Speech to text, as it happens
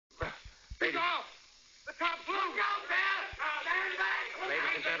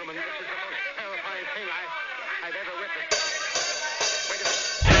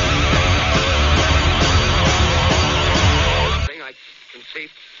see?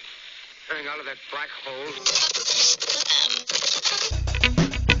 Coming out of that black hole.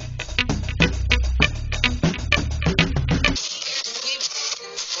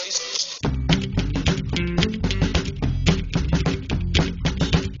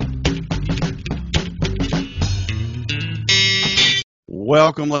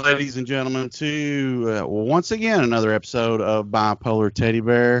 Welcome, ladies and gentlemen, to once again another episode of Bipolar Teddy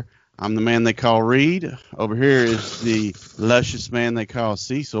Bear. I'm the man they call Reed. Over here is the luscious man they call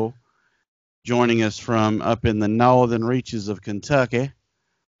Cecil. Joining us from up in the northern reaches of Kentucky,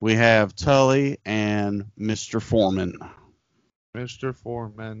 we have Tully and Mr. Foreman. Mr.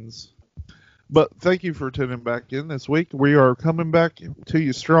 Foreman's. But thank you for tuning back in this week. We are coming back to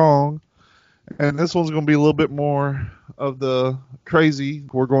you strong. And this one's going to be a little bit more of the crazy.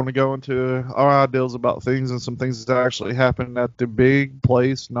 We're going to go into our ideas about things and some things that actually happened at the big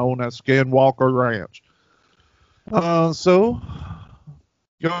place known as Skinwalker Ranch. So,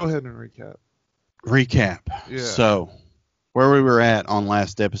 go ahead and recap. Yeah. So, where we were at on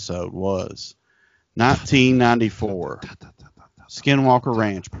last episode was 1994. Skinwalker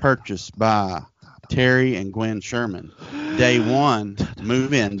Ranch purchased by Terry and Gwen Sherman. Day one,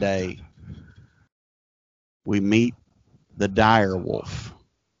 move-in day. We meet the dire wolf.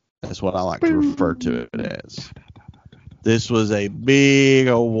 That's what I like to refer to it as. This was a big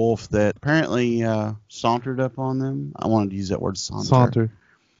old wolf that apparently sauntered up on them. I wanted to use that word, saunter.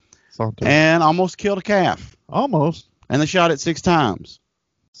 And almost killed a calf. Almost. And they shot it 6 times.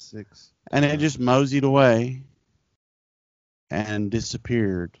 6. And it just moseyed away and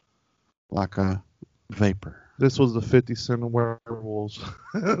disappeared like a vapor. This was the 50 Cent of werewolves.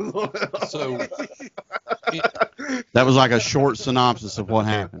 So that was like a short synopsis of what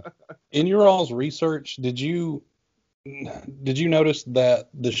happened. In your all's research, did you notice that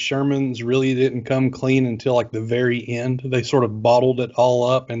the Shermans really didn't come clean until like the very end? They sort of bottled it all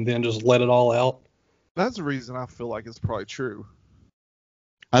up and then just let it all out. That's the reason I feel like it's probably true.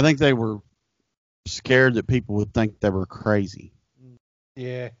 I think they were scared that people would think they were crazy.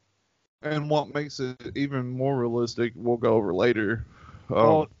 Yeah. And what makes it even more realistic, we'll go over later.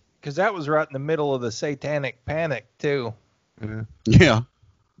 Well, because that was right in the middle of the satanic panic, too. Yeah.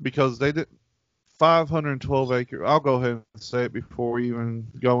 Because they did 512 acre. I'll go ahead and say it before we even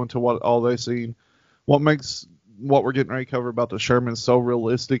go into what all they seen. What makes what we're getting ready to cover about the Shermans so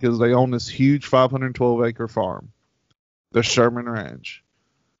realistic is they own this huge 512 acre farm, the Sherman Ranch.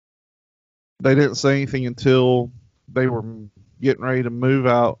 They didn't say anything until they were getting ready to move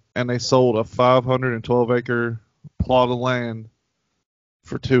out, and they sold a 512 acre plot of land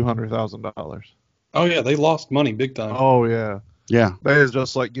for $200,000. Oh yeah, they lost money big time. Oh yeah. Yeah. They is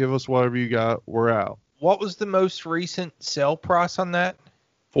just like, give us whatever you got, we're out. What was the most recent sell price on that?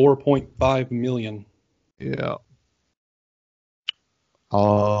 $4.5 million. Yeah. A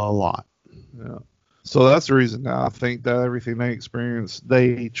lot. Yeah. So that's the reason now I think that everything they experienced,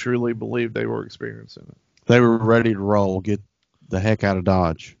 they truly believed they were experiencing it. They were ready to roll, get the heck out of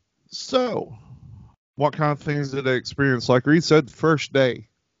Dodge. So, what kind of things did they experience? Like Reed said, the first day,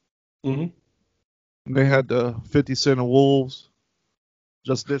 they had the 50 Cent of wolves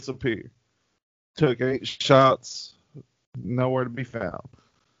just disappear. Took 8 shots, nowhere to be found.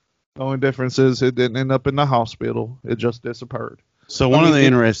 The only difference is it didn't end up in the hospital. It just disappeared. So one of the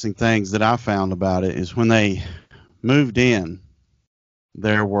interesting things that I found about it is when they moved in,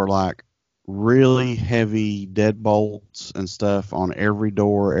 there were like really heavy deadbolts and stuff on every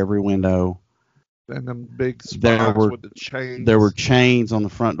door, every window. And them big spikes with the chains. There were chains on the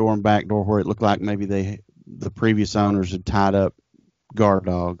front door and back door where it looked like maybe the previous owners had tied up guard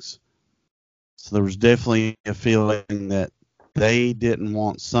dogs. So there was definitely a feeling that they didn't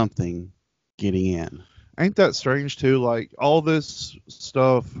want something getting in. Ain't that strange too? Like all this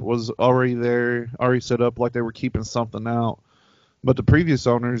stuff was already there, already set up, like they were keeping something out. But the previous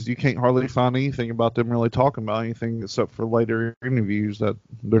owners, you can't hardly find anything about them really talking about anything except for later interviews that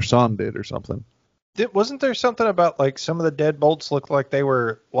their son did or something. Wasn't there something about like some of the deadbolts looked like they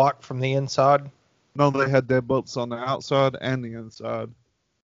were locked from the inside? No, they had deadbolts on the outside and the inside.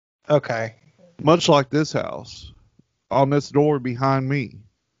 Okay. Much like this house. On this door behind me,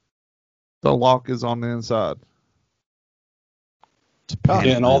 the lock is on the inside.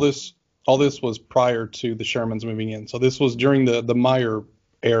 Yeah, and all this was prior to the Shermans moving in. So this was during the Meyer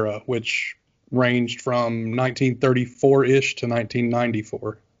era, which ranged from 1934-ish to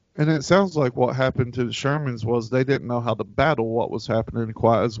 1994. And it sounds like what happened to the Shermans was they didn't know how to battle what was happening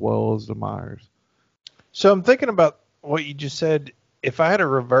quite as well as the Meyers. So I'm thinking about what you just said. If I had a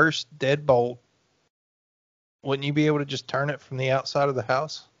reverse deadbolt, wouldn't you be able to just turn it from the outside of the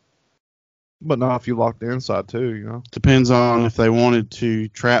house? But not if you lock the inside too, you know. Depends on if they wanted to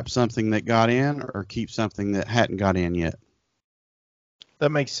trap something that got in or keep something that hadn't got in yet. That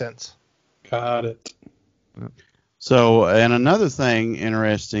makes sense. Got it. So, and another thing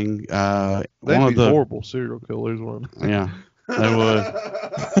interesting, They'd one be of the horrible serial killers, one. yeah, they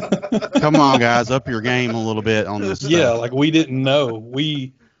would. Come on, guys, up your game a little bit on this. Yeah, Stuff. like we didn't know.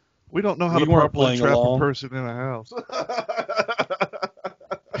 We We don't know how We to weren't properly playing trap along. a person in a house.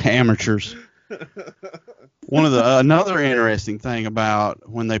 Amateurs. One of the another interesting thing about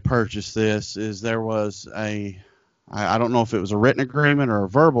when they purchased this is there was I don't know if it was a written agreement or a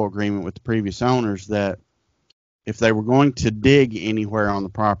verbal agreement with the previous owners that if they were going to dig anywhere on the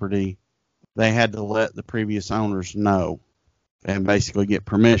property, they had to let the previous owners know and basically get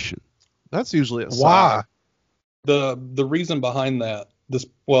permission. That's usually a Why? sign. the reason behind that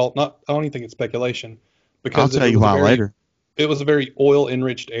not I don't even think it's speculation I'll because tell you why later. It was a very oil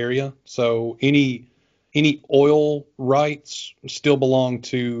enriched area, so any oil rights still belong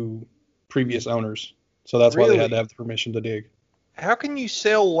to previous owners. So that's why they Really? had to have the permission to dig. How can you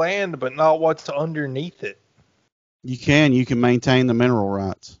sell land but not what's underneath it? You can maintain the mineral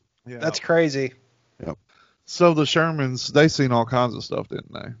rights. Yeah. That's crazy. So the Shermans, they seen all kinds of stuff,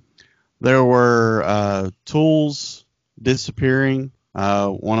 didn't they? There were tools disappearing.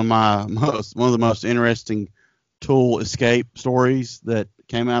 One of the most interesting tool escape stories that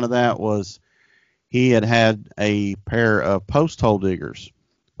came out of that was he had a pair of post hole diggers,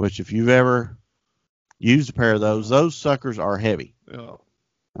 which if you've ever used a pair of those suckers are heavy. Yeah.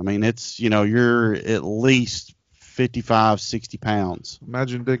 I mean, it's, you're at least 55, 60 pounds.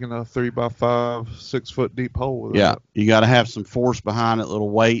 Imagine digging a 3x5, 6 foot deep hole with Yeah. that. You got to have some force behind it, little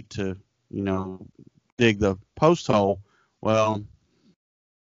weight to, dig the post hole. Well,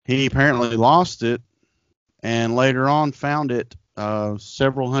 he apparently lost it and later on found it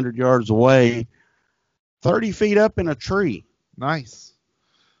several hundred yards away, 30 feet up in a tree. Nice.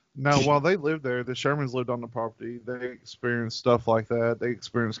 Now, while they lived there, the Shermans lived on the property. They experienced stuff like that. They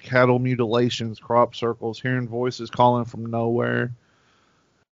experienced cattle mutilations, crop circles, hearing voices calling from nowhere,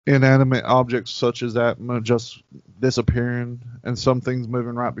 inanimate objects such as that just disappearing, and some things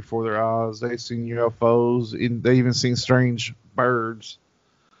moving right before their eyes. They seen UFOs. They even seen strange birds.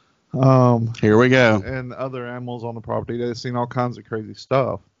 Here we go. And other animals on the property. They've seen all kinds of crazy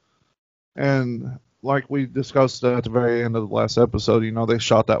stuff. And like we discussed at the very end of the last episode, they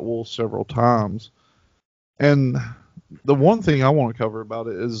shot that wolf several times. And the one thing I want to cover about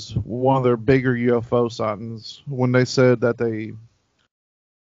it is one of their bigger UFO sightings when they said that they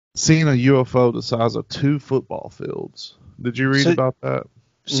seen a UFO the size of 2 football fields. Did you read about that?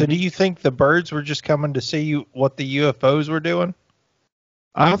 So do you think the birds were just coming to see what the UFOs were doing?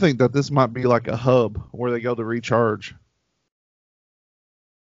 I think that this might be like a hub where they go to recharge.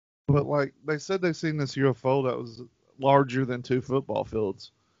 But like they said, they've seen this UFO that was larger than 2 football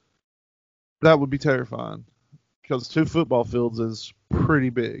fields. That would be terrifying because 2 football fields is pretty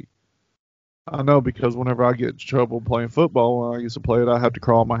big. I know because whenever I get in trouble playing football, when I used to play it, I have to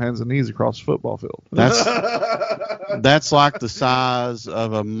crawl on my hands and knees across the football field. That's like the size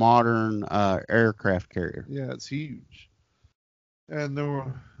of a modern aircraft carrier. Yeah, it's huge. And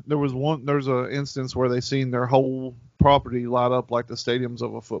there's an instance where they seen their whole property light up like the stadiums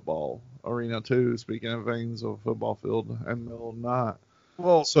of a football arena too. Speaking of things of a football field in the middle of the night.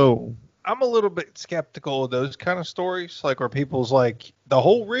 Well, So I'm a little bit skeptical of those kind of stories, like where people's like the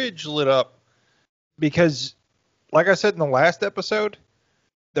whole ridge lit up, because, like I said in the last episode,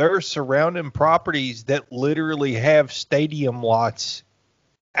 there are surrounding properties that literally have stadium lots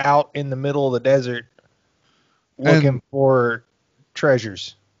out in the middle of the desert looking for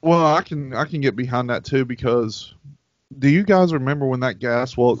treasures. well, I can get behind that too because do you guys remember when that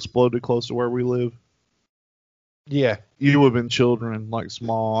gas well exploded close to where we live? Yeah. You would have been children, like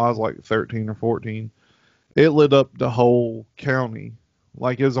small. I was like 13 or 14. It lit up the whole county.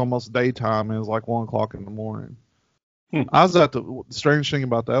 Like it was almost daytime. It was like 1 o'clock in the morning. I was at the strange thing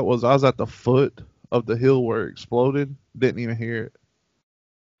about that was I was at the foot of the hill where it exploded. Didn't even hear it.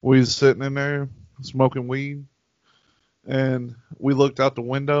 We was sitting in there smoking weed, and we looked out the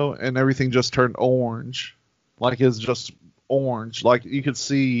window, and everything just turned orange. Like it's just orange. Like you could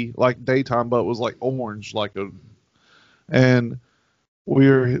see like daytime, but it was like orange, and we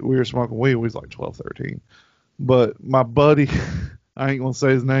were smoking weed. We was like 12, 13. But my buddy, I ain't gonna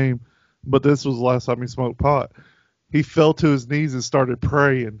say his name, but this was the last time he smoked pot. He fell to his knees and started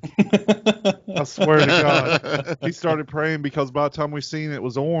praying. I swear to God. He started praying because by the time we seen it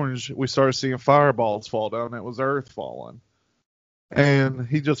was orange, we started seeing fireballs fall down. It was earth falling. And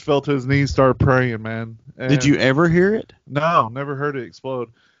he just fell to his knees, started praying, man. And Did you ever hear it? No, never heard it explode.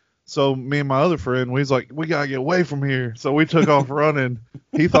 So me and my other friend, we was like, we gotta get away from here. So we took off running.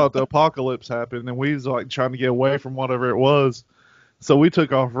 He thought the apocalypse happened, and we was like trying to get away from whatever it was. So we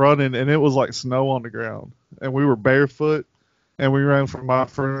took off running, and it was like snow on the ground, and we were barefoot, and we ran from my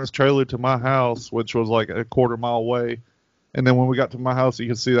friend's trailer to my house, which was like a quarter-mile away. And then when we got to my house, you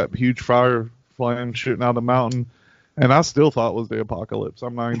could see that huge fire flame shooting out of the mountain. And I still thought it was the apocalypse.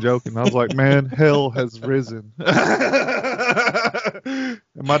 I'm not even joking. I was like, man, hell has risen.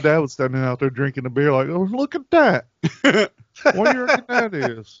 And my dad was standing out there drinking a beer like, oh, look at that. What do you reckon that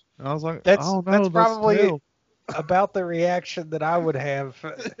is? And I was like, That's, oh, no, that's probably hell. about the reaction that I would have.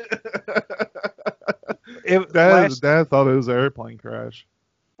 Dad thought it was an airplane crash.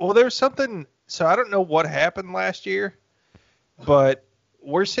 Well, there's something. So I don't know what happened last year, but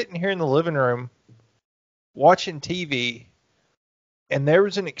we're sitting here in the living room watching TV, and there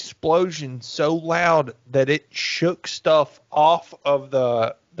was an explosion so loud that it shook stuff off of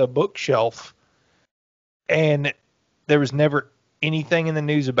the bookshelf, and there was never anything in the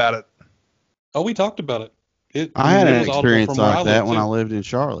news about it. Oh, we talked about it. I had it an was audible experience from where like that lived, when too. I lived in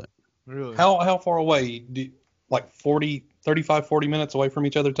Charlotte. Really? How far away? Like 35, 40 minutes away from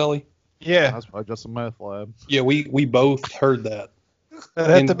each other, Tully? Yeah. That's probably just a meth lab. Yeah, we both heard that.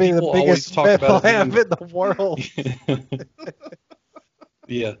 That'd have to And be the people always biggest talk meth about it lab being- in the world.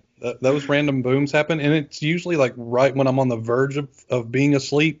 Yeah, those random booms happen, and it's usually like right when I'm on the verge of being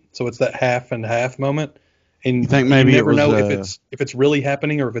asleep. So it's that half and half moment, and You think maybe you it never was, know if it's really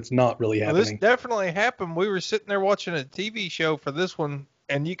happening or if it's not really Well, this happening. definitely happened. We were sitting there watching a TV show for this one,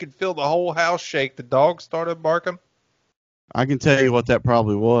 and you could feel the whole house shake. The dogs started barking. I can tell you what that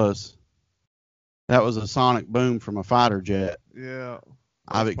probably was. That was a sonic boom from a fighter jet. Yeah.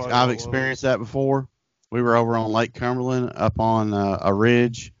 I've probably what it experienced that before. We were over on Lake Cumberland up on a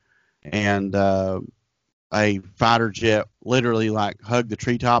ridge, and a fighter jet literally like hugged the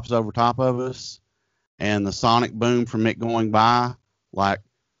treetops over top of us, and the sonic boom from it going by, like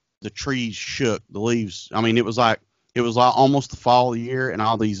the trees shook, the leaves. I mean, it was like almost the fall of the year, and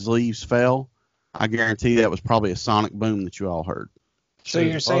all these leaves fell. I guarantee that was probably a sonic boom that you all heard. So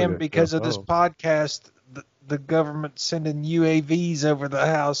you're saying yeah, because of this UFO. podcast, the government sending UAVs over the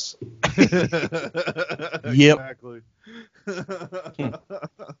house? Yep. Exactly.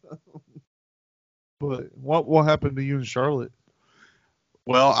 But what happened to you in Charlotte?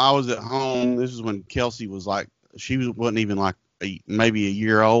 Well, I was at home. This is when Kelsey was like, wasn't even like maybe a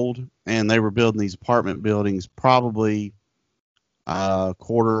year old, and they were building these apartment buildings probably a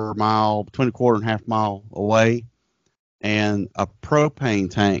quarter mile, between a quarter and half mile away, and a propane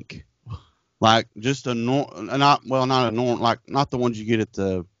tank, like just not the ones you get at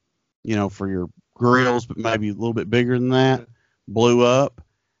the, for your grills, but maybe a little bit bigger than that, blew up,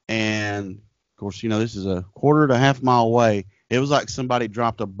 and of course, this is a quarter to half mile away. It was like somebody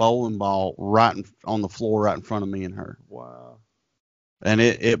dropped a bowling ball on the floor right in front of me and her. Wow. And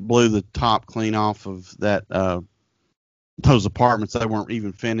it blew the top clean off of that those apartments. They weren't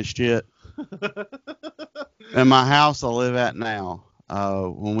even finished yet. And my house I live at now,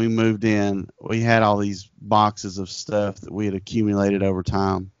 when we moved in, we had all these boxes of stuff that we had accumulated over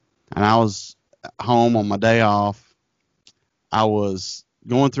time. And I was home on my day off. I was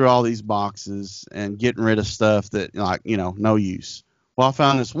going through all these boxes and getting rid of stuff that, no use. Well, I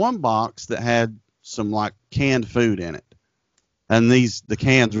found this one box that had some, canned food in it. And the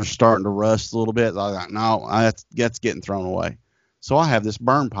cans were starting to rust a little bit. I was like, no, that's getting thrown away. So I have this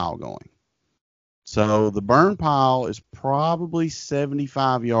burn pile going. So the burn pile is probably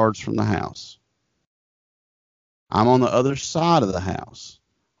 75 yards from the house. I'm on the other side of the house.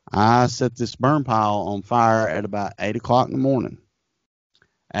 I set this burn pile on fire at about 8 o'clock in the morning.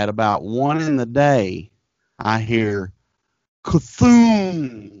 At about 1 in the day, I hear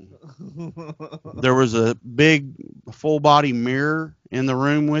Cthulhu. There was a big full-body mirror in the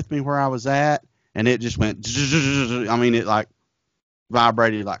room with me where I was at, and it just went, I mean, it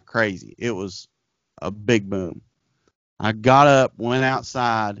vibrated like crazy. It was a big boom. I got up, went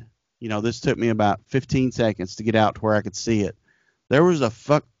outside. This took me about 15 seconds to get out to where I could see it. There was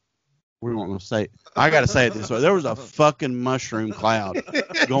we weren't going to say it. I got to say it this way. There was a fucking mushroom cloud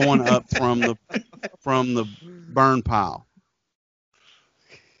going up from the burn pile.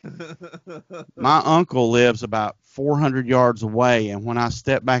 My uncle lives about 400 yards away, and when I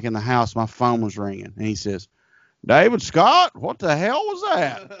stepped back in the house, my phone was ringing, and he says, "David Scott, what the hell was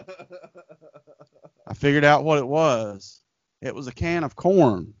that?" I figured out what it was. It was a can of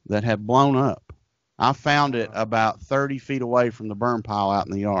corn that had blown up. I found it about 30 feet away from the burn pile out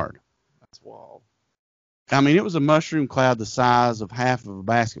in the yard. That's wild. I mean, it was a mushroom cloud the size of half of a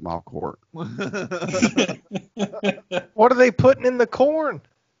basketball court. What are they putting in the corn?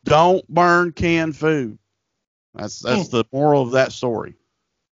 Don't burn canned food. That's the moral of that story.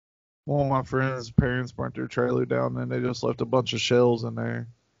 One of my friends' parents burnt their trailer down, and they just left a bunch of shells in there.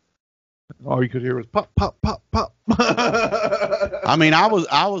 All you could hear was pop, pop, pop, pop. I mean, I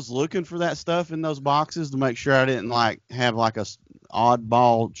was looking for that stuff in those boxes to make sure I didn't like have like a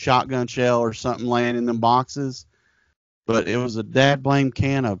oddball shotgun shell or something laying in them boxes, but it was a dad blame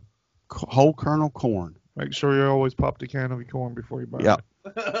can of whole kernel corn. Make sure you always pop the can of your corn before you burn Yep.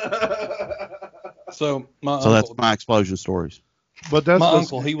 it. So my So that's uncle, my explosion stories. But that's My what's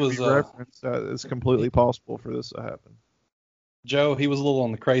uncle, he going to was, be referenced that it's completely possible for this to happen. Joe, he was a little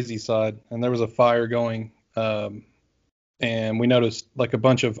on the crazy side, and there was a fire going, and we noticed like a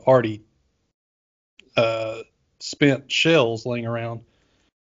bunch of already spent shells laying around.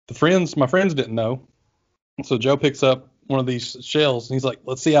 My friends didn't know, so Joe picks up one of these shells, and he's like,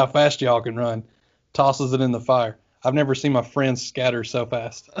 "Let's see how fast y'all can run." Tosses it in the fire. I've never seen my friends scatter so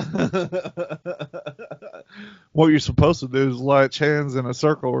fast. What you're supposed to do is latch hands in a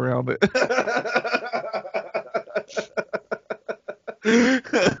circle around it.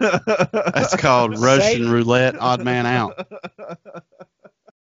 That's called Russian roulette, odd man out.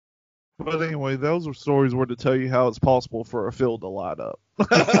 But anyway, those are stories were to tell you how it's possible for a field to light up.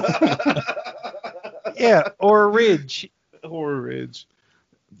 Yeah, or a ridge. Or a ridge.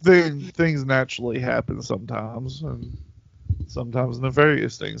 Things naturally happen sometimes, and sometimes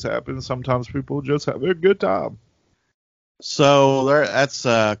nefarious things happen. Sometimes people just have a good time. So that's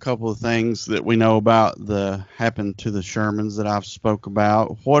a couple of things that we know about the happened to the Shermans that I've spoke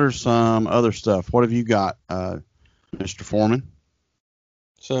about. What are some other stuff? What have you got, Mr. Foreman?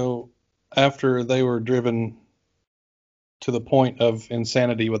 So after they were driven to the point of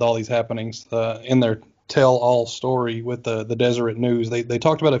insanity with all these happenings, in their tell-all story with the Deseret News, they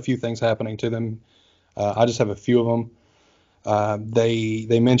talked about a few things happening to them. I just have a few of them.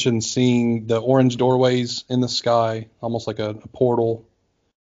 They mentioned seeing the orange doorways in the sky, almost like a portal.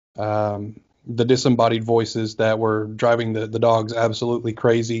 The disembodied voices that were driving the dogs absolutely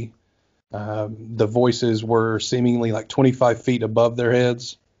crazy. The voices were seemingly like 25 feet above their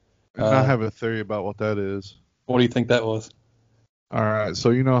heads. And I have a theory about what that is. What do you think that was? All right, so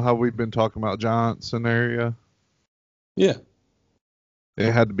you know how we've been talking about giants in the area? Yeah,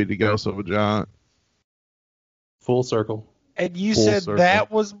 It had to be the ghost of a giant. full circle. And you Full said circle. that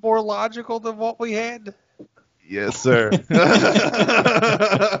was more logical than what we had? Yes, sir.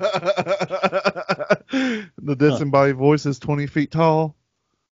 The disembodied voice is 20 feet tall.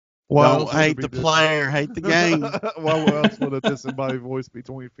 Why Don't else would it hate be the player, hate the game. Why else would a disembodied voice be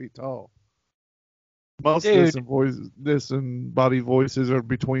 20 feet tall? Most Dude. disembodied voices are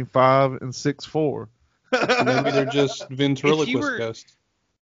between 5 and 6'4". Maybe they're just ventriloquist ghosts.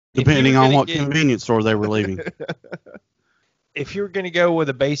 Depending on what convenience. convenience store they were leaving. If you were going to go with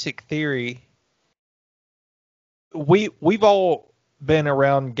a basic theory, we've all been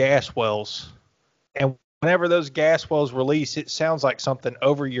around gas wells, and whenever those gas wells release, it sounds like something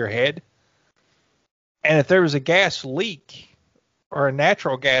over your head. And if there was a gas leak or a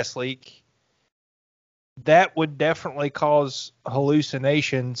natural gas leak, that would definitely cause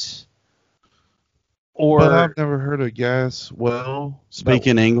hallucinations. But I've Or never heard a gas well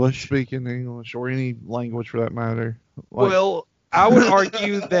Speaking English. speaking English or any language for that matter. Like, well, I would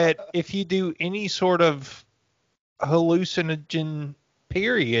argue that if you do any sort of hallucinogen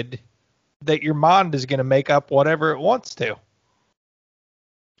period, that your mind is going to make up whatever it wants to.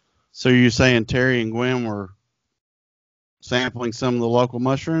 So you're saying Terry and Gwen were sampling some of the local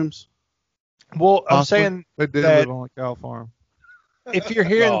mushrooms? Well, I'm possibly, saying they did that- live on a cow farm. if you're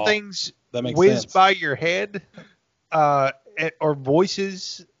hearing Oh, things That makes whiz sense. by your head, or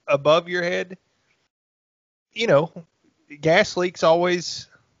voices above your head, gas leak's always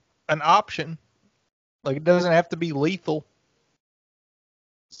an option. Like, it doesn't have to be lethal.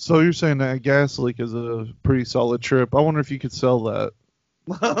 So you're saying that a gas leak is a pretty solid trip. I wonder if you could sell that.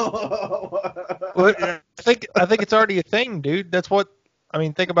 Well, I think it's already a thing, dude. That's what I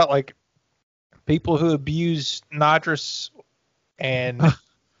mean. Think about like people who abuse nitrous and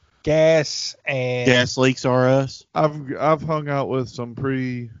gas and Gas leaks are us. I've hung out with some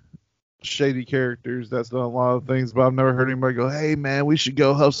pretty shady characters that's done a lot of things, but I've never heard anybody go, "Hey man, we should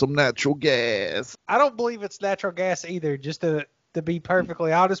go have some natural gas." I don't believe it's natural gas either. Just to be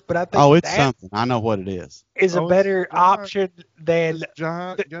perfectly honest, but I think Oh, it's that something. I know what it is. is a Oh, better it's giant. option than It's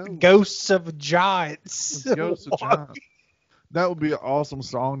giant ghost. Ghosts of Giants. It's Ghosts of Giant. That would be an awesome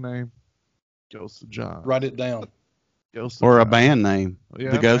song name. Ghosts of Giant. Write it down. Ghosts of Or a Giant. band name.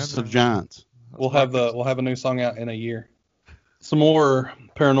 Yeah, The Ghosts band of name. Giants. We'll have a new song out in a year. Some more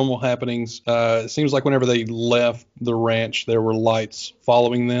paranormal happenings. It seems like whenever they left the ranch, there were lights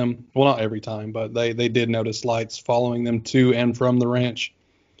following them. Well, not every time, but they did notice lights following them to and from the ranch.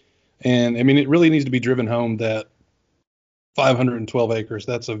 And I mean, it really needs to be driven home that 512 acres,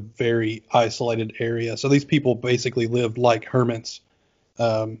 that's a very isolated area. So these people basically lived like hermits.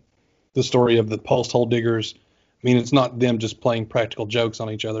 The story of the post hole diggers, I mean, it's not them just playing practical jokes on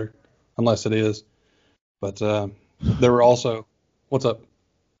each other, unless it is. But there were also, what's up?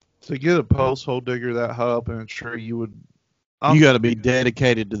 To get a post hole digger that high up in a tree, you would. You got to be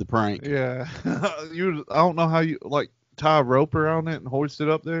dedicated to the prank. Yeah, I don't know how you like tie a rope around it and hoist it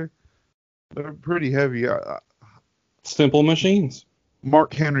up there. They're pretty heavy. Simple machines.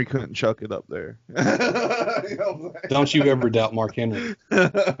 Mark Henry couldn't chuck it up there. Don't you ever doubt Mark Henry.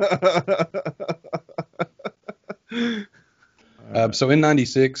 So in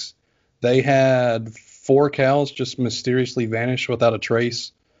 96, they had 4 cows just mysteriously vanish without a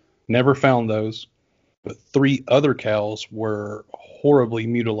trace. Never found those. But 3 other cows were horribly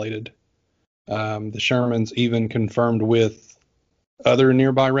mutilated. The Shermans even confirmed with other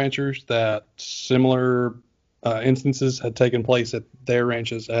nearby ranchers that similar instances had taken place at their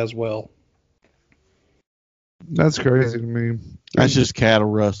ranches as well. That's crazy to me. That's just cattle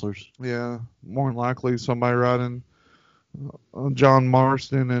rustlers. Yeah, more than likely somebody riding John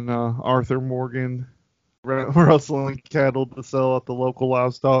Marston and Arthur Morgan rustling cattle to sell at the local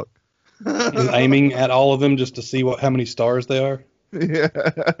livestock. Aiming at all of them just to see how many stars they are. Yeah.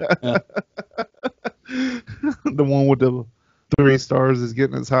 The one with the 3 stars is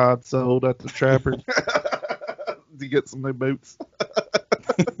getting his hide sold at the trapper to get some new boots.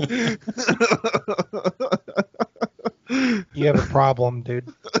 You have a problem,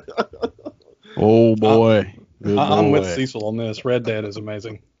 dude. Oh boy. Good I'm boy. with Cecil on this. Red Dead is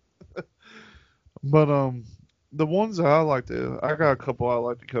amazing. But the ones that I got a couple I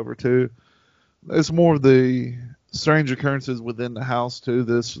like to cover too. It's more of the strange occurrences within the house too.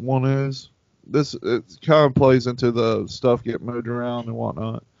 This one is. It kind of plays into the stuff getting moved around and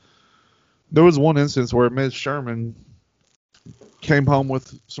whatnot. There was one instance where Miss Sherman came home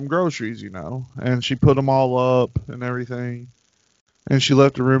with some groceries, and she put them all up and everything. And she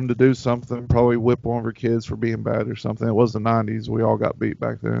left the room to do something, probably whip one of her kids for being bad or something. It was the 90s. We all got beat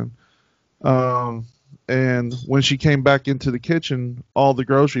back then. And when she came back into the kitchen, all the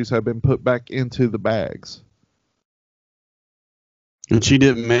groceries had been put back into the bags. And she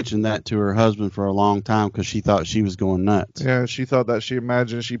didn't mention that to her husband for a long time because she thought she was going nuts. Yeah, she thought that she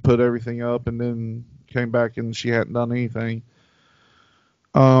imagined she put everything up and then came back and she hadn't done anything.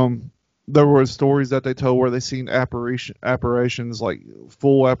 There were stories that they told where they seen apparitions, like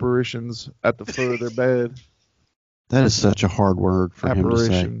full apparitions at the foot of their bed. That is such a hard word for him to say.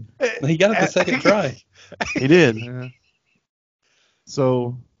 Apparition. He got it the second try. He did. Yeah.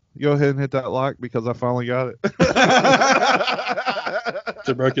 So go ahead and hit that like because I finally got it.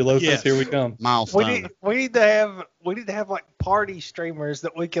 Tuberculosis, Yes. Here we come. Milestone. We need to have like party streamers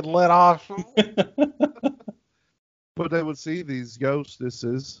that we can let off. But they would see these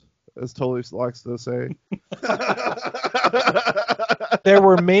ghostesses, as Tully likes to say. There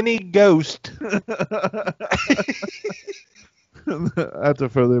were many ghosts. At the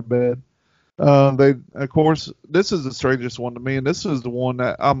foot of their bed. They, of course, this is the strangest one to me, and this is the one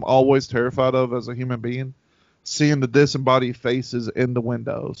that I'm always terrified of as a human being, seeing the disembodied faces in the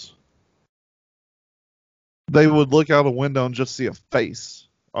windows. They would look out a window and just see a face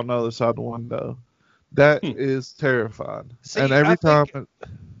on the other side of the window. That is terrifying. See, and every I time... think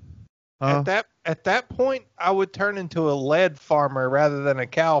at that point, I would turn into a lead farmer rather than a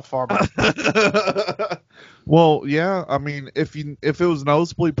cow farmer. Well, yeah. I mean, if it was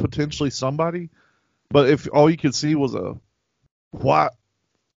noticeably potentially somebody, but if all you could see was a white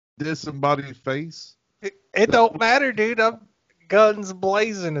disembodied face, It don't matter, dude. I'm guns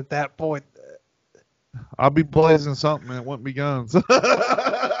blazing at that point. I'd be blazing something and it wouldn't be guns.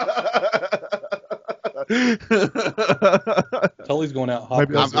 Tully's going out hot.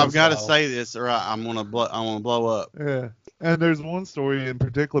 Maybe that's I've got to style. say this, or I'm gonna blow up. Yeah. And there's one story in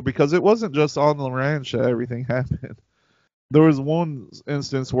particular because it wasn't just on the ranch that everything happened. There was one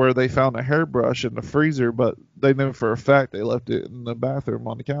instance where they found a hairbrush in the freezer, but they knew for a fact they left it in the bathroom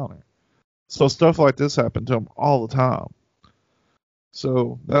on the counter. So stuff like this happened to them all the time.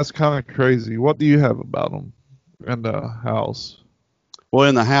 So that's kind of crazy. What do you have about them in the house? Well,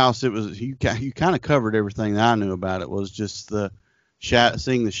 in the house, it was you kind of covered everything that I knew about it. Was just the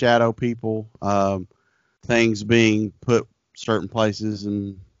seeing the shadow people, things being put certain places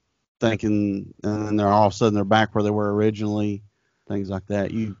and thinking, and then they're all of a sudden they're back where they were originally. things like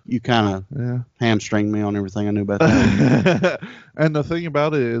that. You kind of Yeah. hamstringed me on everything I knew about that. And the thing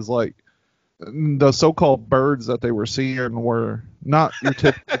about it is, like, the so-called birds that they were seeing were not your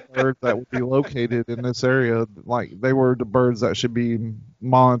typical birds that would be located in this area. Like, they were the birds that should be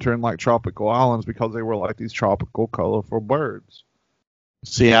monitoring, like, tropical islands, because they were like these tropical, colorful birds.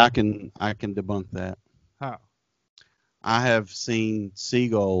 See, I can debunk that. How? I have seen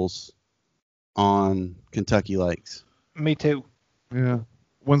seagulls on Kentucky lakes. Me too. Yeah.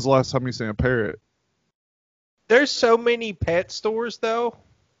 When's the last time you seen a parrot? There's so many pet stores though.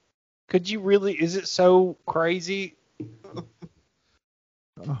 Could you really? Is it so crazy?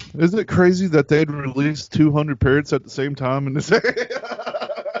 Is it crazy that they'd release 200 parrots at the same time in this area?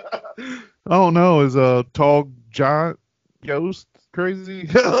 I don't know. Is a tall giant ghost crazy?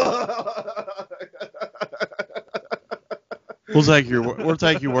 We'll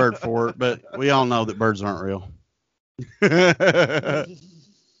take your word for it, but we all know that birds aren't real.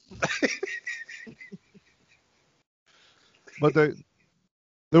 But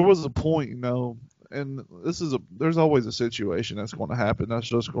there was a point, and there's always a situation that's going to happen that's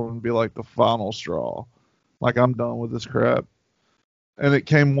just going to be like the final straw. Like, I'm done with this crap. And it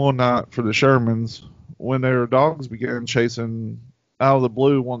came one night for the Shermans when their dogs began chasing out of the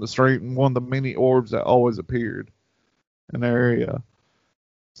blue one of the many orbs that always appeared in the area.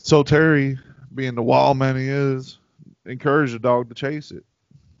 So Terry, being the wild man he is, encouraged the dog to chase it.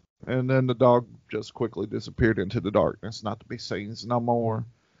 And then the dog just quickly disappeared into the darkness, not to be seen no more.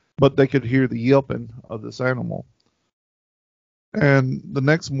 But they could hear the yelping of this animal. And the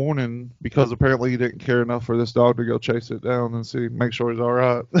next morning, because apparently he didn't care enough for this dog to go chase it down and make sure he's all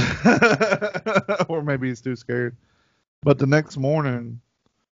right. Or maybe he's too scared. But the next morning,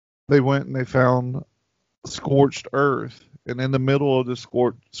 they went and they found scorched earth. And in the middle of the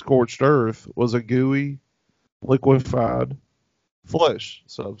scorched earth was a gooey, liquefied flesh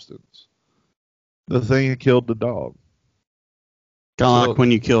substance. The thing had killed the dog. Kind of like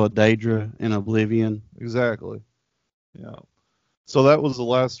when you kill a Daedra in Oblivion. Exactly. Yeah. So that was the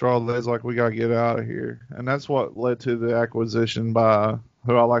last straw. They was like, we got to get out of here. And that's what led to the acquisition by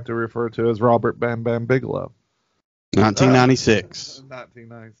who I like to refer to as Robert Bam Bam Bigelow. 1996.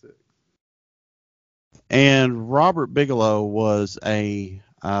 1996. And Robert Bigelow was he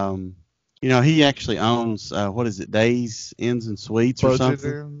actually owns, Days, Inns and Suites or Budget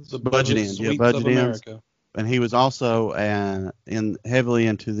something? Inns. The Budget Inns, yeah, Suites Budget of Inns. America. And he was also heavily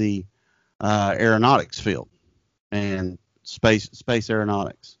into the aeronautics field and space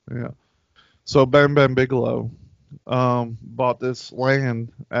aeronautics. Yeah. So Bam Bam Bigelow bought this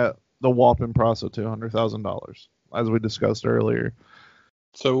land at the whopping price of $200,000, as we discussed earlier.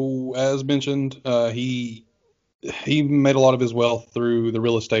 So, as mentioned, he made a lot of his wealth through the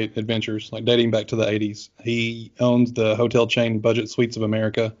real estate adventures, like dating back to the 80s. He owns the hotel chain Budget Suites of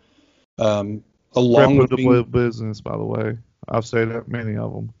America. Along with Reputable business, by the way. I've stayed at many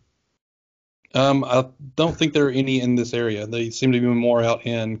of them. I don't think there are any in this area. They seem to be more out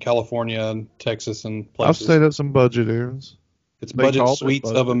in California and Texas and I've places. stayed at some Budget Inns. It's they Budget called it Suites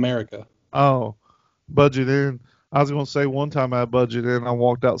of Budget. America. Oh, Budget Inn. I was going to say one time at Budget Inn, I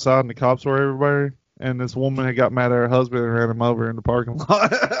walked outside and the cops were everywhere, and this woman had got mad at her husband and ran him over in the parking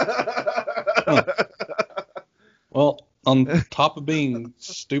lot. Well, on top of being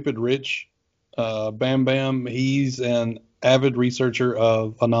stupid rich, Bam Bam, he's an avid researcher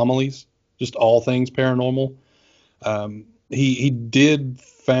of anomalies, just all things paranormal. He did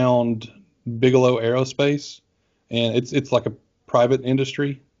found Bigelow Aerospace, and it's like a private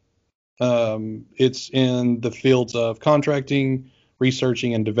industry. It's in the fields of contracting,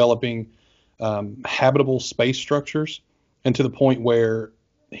 researching, and developing habitable space structures, and to the point where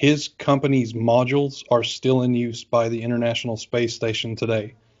his company's modules are still in use by the International Space Station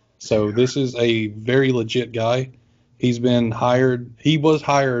today. So this is a very legit guy. He was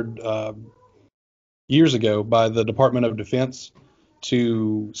hired years ago by the Department of Defense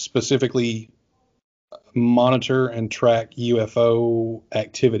to specifically monitor and track UFO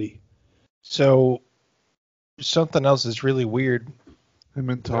activity. So something else is really weird.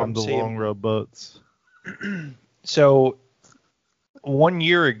 Him and Tom DeLong rub butts. So 1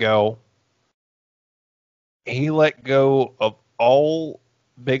 year ago, he let go of all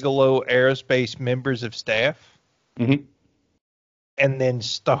Bigelow Aerospace members of staff, Mhm. and then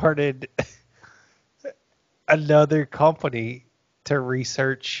started another company to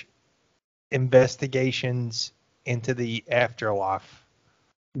research investigations into the afterlife.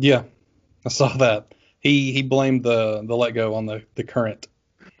 Yeah, I saw that. He blamed the let go on the current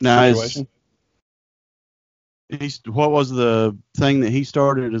Now, situation. what was the thing that he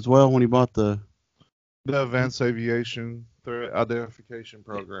started as well when he bought the? The Advanced Aviation threat identification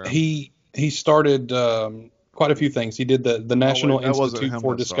program. He started quite a few things. He did the National that wasn't Institute him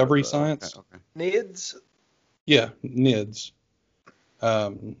for that Discovery started that. Science. Okay. NIDS. Yeah, NIDS.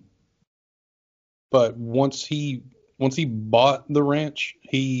 But once he bought the ranch,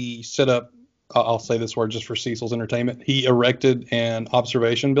 he set up. I'll say this word just for Cecil's entertainment. He erected an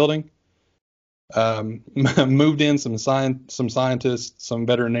observation building. Moved in some scientists, some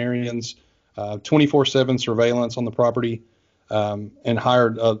veterinarians, 24/7 surveillance on the property, and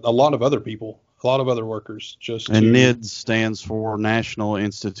hired a lot of other people, a lot of other workers. And NIDS stands for National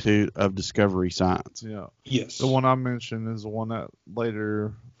Institute of Discovery Science. Yeah. Yes. The one I mentioned is the one that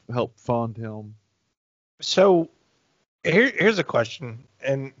later helped fund him. So here's a question,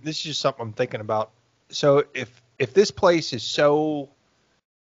 and this is just something I'm thinking about. So if this place is so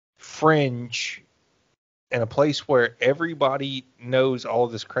fringe and a place where everybody knows all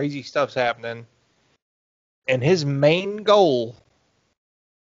of this crazy stuff's happening, and his main goal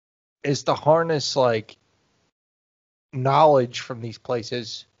is to harness like knowledge from these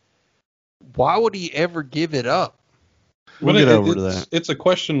places, why would he ever give it up? We'll get over to that. It's a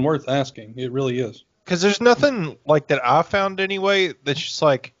question worth asking. It really is. Because there's nothing like that I found anyway that's just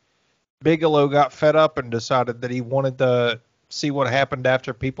like Bigelow got fed up and decided that he wanted to see what happened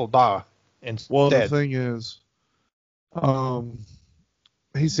after people die. Well, the Instead. thing is,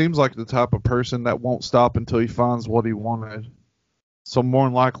 he seems like the type of person that won't stop until he finds what he wanted. So more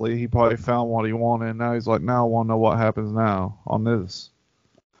than likely, he probably found what he wanted, and now he's like, now I want to know what happens now on this.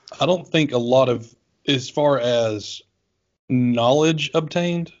 I don't think a lot of, as far as knowledge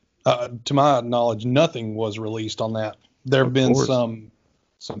obtained, to my knowledge, nothing was released on that. There have been some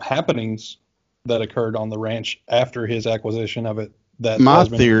happenings that occurred on the ranch after his acquisition of it. My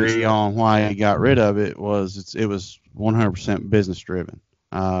theory on why he got rid of it was it was 100% business driven.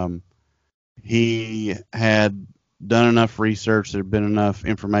 He had done enough research, there had been enough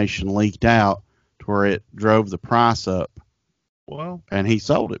information leaked out to where it drove the price up. Well, and he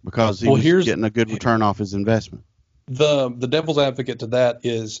sold it because he was getting a good return off his investment. The devil's advocate to that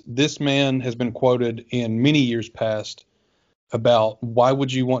is this man has been quoted in many years past about why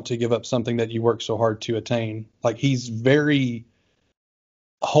would you want to give up something that you worked so hard to attain? Like, he's very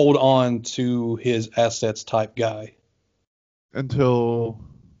hold on to his assets type guy. Until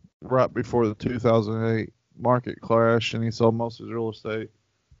right before the 2008 market crash, and he sold most of his real estate.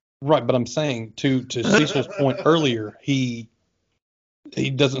 Right, but I'm saying to Cecil's point earlier, he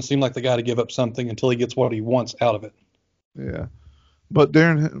doesn't seem like the guy to give up something until he gets what he wants out of it. Yeah. But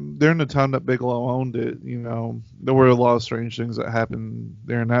during the time that Bigelow owned it, you know, there were a lot of strange things that happened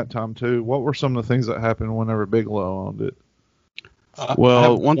during that time too. What were some of the things that happened whenever Bigelow owned it?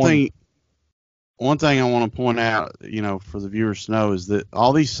 Well, one thing I want to point out, you know, for the viewers to know is that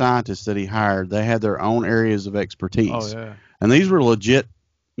all these scientists that he hired, they had their own areas of expertise. Oh, yeah. And these were legit,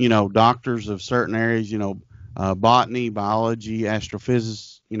 you know, doctors of certain areas, you know, botany, biology,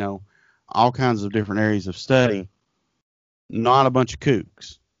 astrophysics, you know, all kinds of different areas of study. Not a bunch of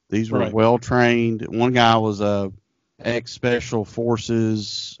kooks. These were well trained. One guy was a ex-special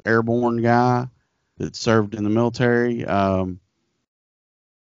forces airborne guy that served in the military.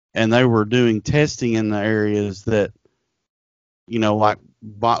 And they were doing testing in the areas that, you know, like,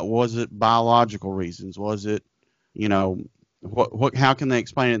 was it biological reasons? Was it, you know, how can they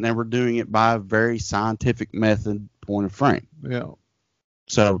explain it? And they were doing it by a very scientific method, point of frame. Yeah.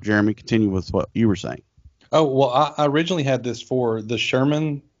 So, Jeremy, continue with what you were saying. Oh, well, I originally had this for the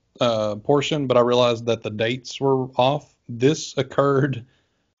Sherman portion, but I realized that the dates were off. This occurred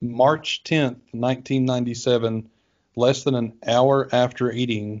March 10th, 1997, less than an hour after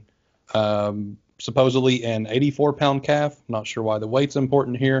eating supposedly an 84-pound calf. Not sure why the weight's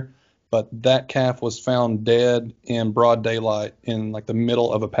important here, but that calf was found dead in broad daylight in like the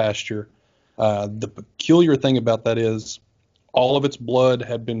middle of a pasture. The peculiar thing about that is all of its blood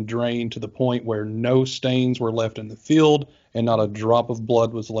had been drained to the point where no stains were left in the field and not a drop of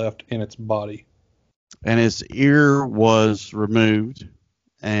blood was left in its body. And its ear was removed,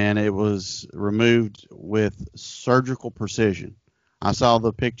 and it was removed with surgical precision. I saw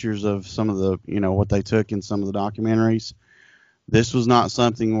the pictures of some of the, you know, what they took in some of the documentaries. This was not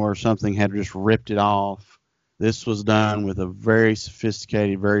something where something had just ripped it off. This was done with a very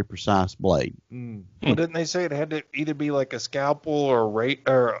sophisticated, very precise blade. Well, didn't they say it had to either be like a scalpel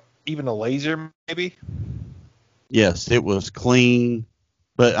or even a laser, maybe? Yes, it was clean.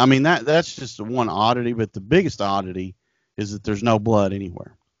 But, I mean, that's just the one oddity. But the biggest oddity is that there's no blood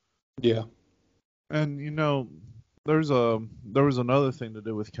anywhere. Yeah. And, you know, there was another thing to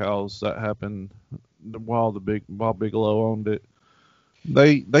do with cows that happened while Bigelow owned it.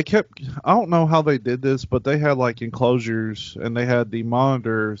 They kept. I don't know how they did this, but they had like enclosures and they had the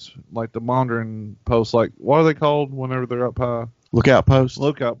monitors, like the monitoring posts. Like what are they called whenever they're up high? Lookout post.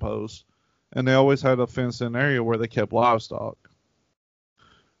 Lookout posts. And they always had a fenced-in area where they kept livestock.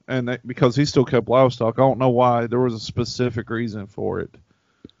 And because he still kept livestock, I don't know why. There was a specific reason for it.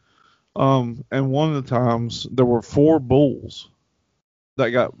 And one of the times there were 4 bulls that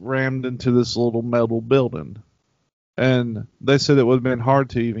got rammed into this little metal building. And they said it would have been hard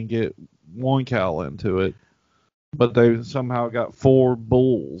to even get one cow into it. But they somehow got 4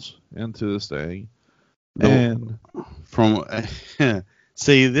 bulls into this thing. And from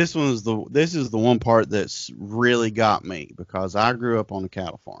see, this is the one part that's really got me because I grew up on a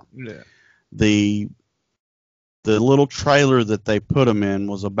cattle farm. yeah. The little trailer that they put them in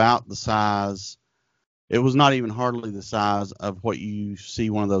was about the size. It was not even hardly the size of what you see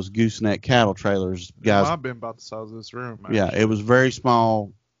one of those gooseneck cattle trailers, guys. It might have been about the size of this room. Actually. Yeah, it was very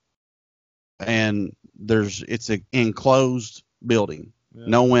small, and it's an enclosed building. Yeah.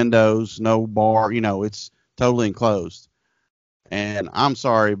 No windows, no bar. It's totally enclosed. And I'm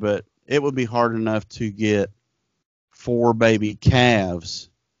sorry, but it would be hard enough to get 4 baby calves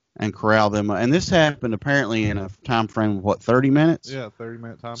and corral them. And this happened apparently in a time frame of 30 minutes? Yeah,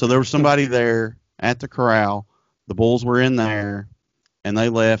 30-minute time. So there was somebody there at the corral. The bulls were in there, and they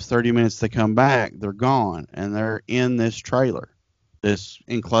left. 30 minutes, they come back. They're gone, and they're in this trailer, this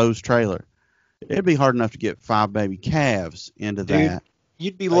enclosed trailer. It'd be hard enough to get 5 baby calves into that.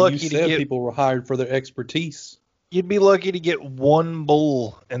 You'd be Like lucky you to said, get. people were hired for their expertise. You'd be lucky to get 1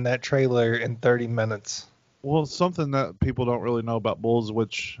 bull in that trailer in 30 minutes. Well, something that people don't really know about bulls,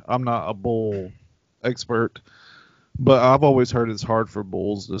 which I'm not a bull expert, but I've always heard it's hard for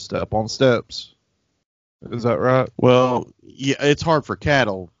bulls to step on steps. Is that right? Well, yeah, it's hard for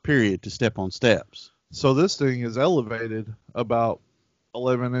cattle, period, to step on steps. So this thing is elevated about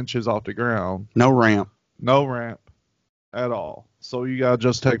 11 inches off the ground. No ramp. No ramp at all. So you got to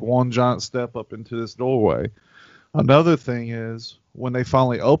just take one giant step up into this doorway. Another thing is, when they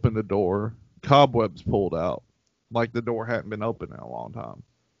finally opened the door, cobwebs pulled out. Like the door hadn't been open in a long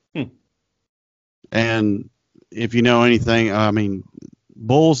time. And if you know anything, I mean,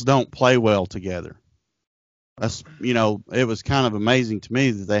 bulls don't play well together. That's, it was kind of amazing to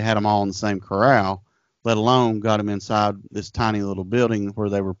me that they had them all in the same corral, let alone got them inside this tiny little building where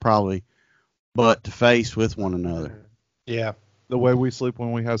they were probably butt to face with one another. Yeah. The way we sleep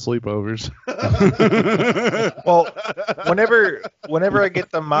when we have sleepovers. Well, whenever I get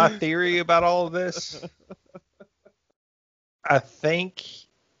to my theory about all of this, I think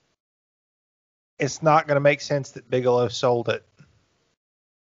it's not going to make sense that Bigelow sold it.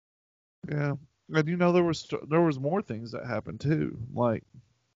 Yeah. And there was more things that happened too. Like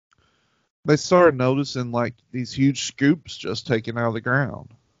they started noticing like these huge scoops just taken out of the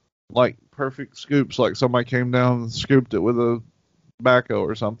ground. Like perfect scoops, like somebody came down and scooped it with a backhoe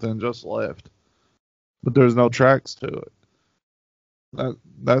or something and just left. But there's no tracks to it.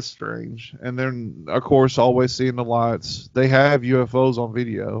 That's strange. And then of course always seeing the lights. They have UFOs on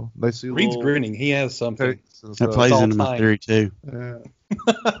video. They see Reed's little grinning. He has something. ticks and That stuff. plays all into my time. theory, too. Yeah.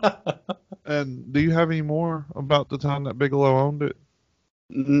 And do you have any more about the time that Bigelow owned it?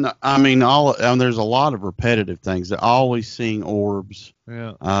 No, I mean, there's a lot of repetitive things. They're always seeing orbs.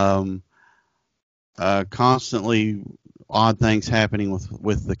 Yeah. Constantly odd things happening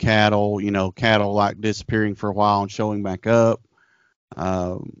with the cattle. Cattle like disappearing for a while and showing back up.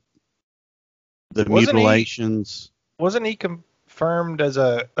 The mutilations. Wasn't he confirmed as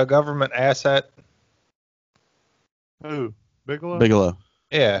a government asset? Who? Bigelow? Bigelow.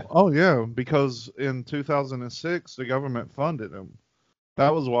 Yeah. Oh, yeah, because in 2006, the government funded him.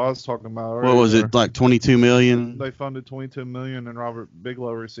 That was what I was talking about earlier. What was it, like 22 million? They funded $22 million, and Robert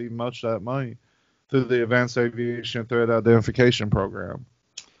Bigelow received much of that money through the Advanced Aviation Threat Identification Program.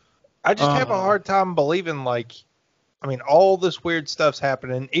 I just have a hard time believing, all this weird stuff's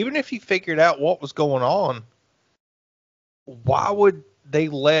happening. Even if you figured out what was going on, why would they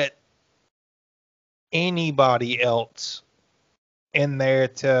let anybody else in there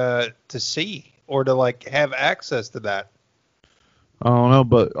to see or to have access to that? I don't know,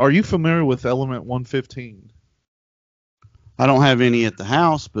 but are you familiar with Element 115? I don't have any at the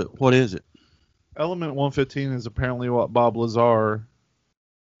house, but what is it? Element 115 is apparently what Bob Lazar,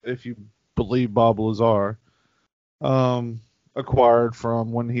 if you believe Bob Lazar, acquired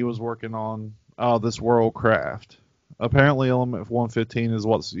from when he was working on this world craft. Apparently Element 115 is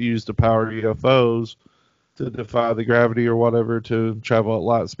what's used to power UFOs to defy the gravity or whatever to travel at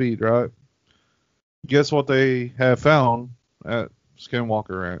light speed, right? Guess what they have found at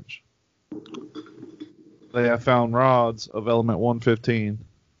Skinwalker Ranch? they have found rods of element 115.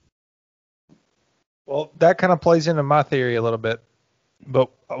 Well, that kind of plays into my theory a little bit,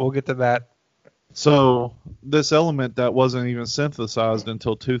 but we'll get to that. So this element that wasn't even synthesized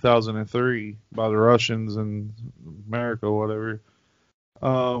until 2003 by the Russians and America or whatever,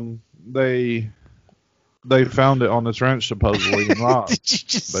 they found it on this ranch supposedly in rock,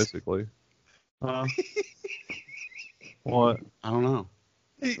 basically. What? I don't know.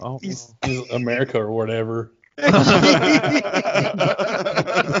 Oh, He's America or whatever.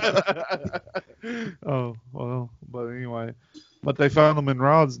 oh well, but anyway, but they found them in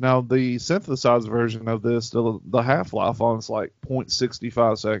rods. Now the synthesized version of this, the half-life on it's like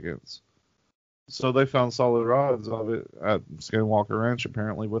 0.65 seconds. So they found solid rods of it at Skinwalker Ranch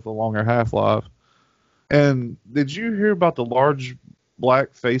apparently with a longer half-life. And did you hear about the large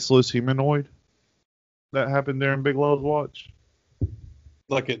black faceless humanoid that happened during Bigelow's watch?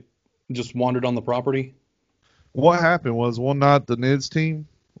 Like it just wandered on the property. What happened was one night the NIDS team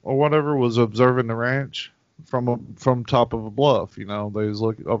or whatever was observing the ranch from top of a bluff. You know, they was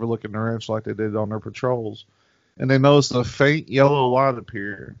overlooking the ranch like they did on their patrols, and they noticed a faint yellow light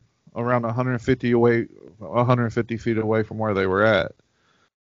appear around 150 feet away from where they were at.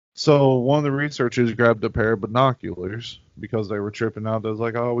 So one of the researchers grabbed a pair of binoculars because they were tripping out. They was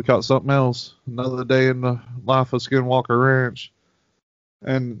like, "Oh, we caught something else. Another day in the life of Skinwalker Ranch."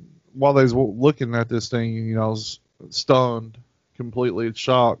 And while they was looking at this thing, you know, stunned, completely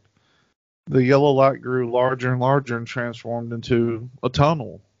shocked, the yellow light grew larger and larger and transformed into a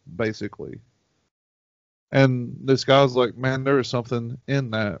tunnel, basically. And this guy's like, "Man, there is something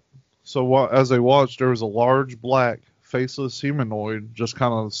in that." So as they watched, there was a large black faceless humanoid just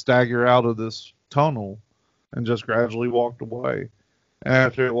kind of stagger out of this tunnel and just gradually walked away. And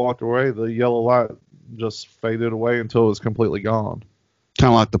after it walked away, the yellow light just faded away until it was completely gone.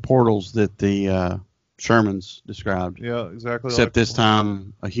 Kind of like the portals that the Shermans described. Yeah, exactly. Except like this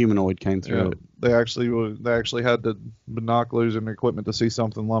time a humanoid came through it. They actually had the binoculars and equipment to see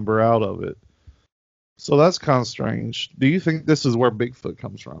something lumber out of it. So that's kind of strange. Do you think this is where Bigfoot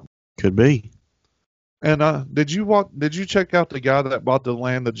comes from? Could be. And did you check out the guy that bought the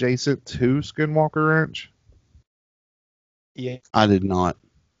land adjacent to Skinwalker Ranch? Yeah. I did not.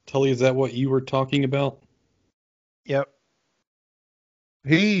 Tully, is that what you were talking about? Yep.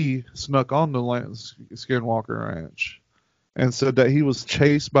 He snuck on the land Skinwalker Ranch and said that he was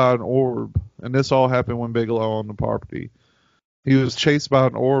chased by an orb, and this all happened when Bigelow owned the property. He was chased by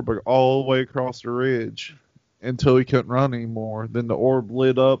an orb all the way across the ridge until he couldn't run anymore. Then the orb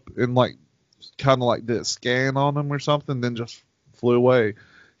lit up and kind of like did a scan on him or something, then just flew away.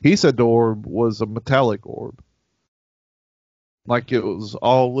 He said the orb was a metallic orb. Like it was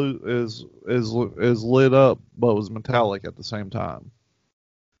all is lit up, but was metallic at the same time.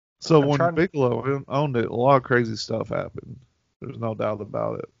 So when Bigelow owned it, a lot of crazy stuff happened. There's no doubt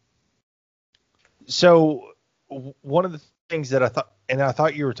about it. So one of the things that I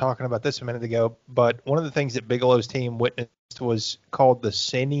thought you were talking about this a minute ago, but one of the things that Bigelow's team witnessed was called the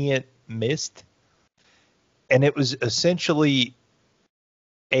sentient mist. And it was essentially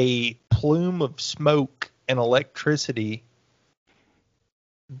a plume of smoke and electricity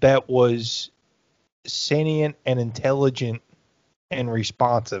that was sentient and intelligent and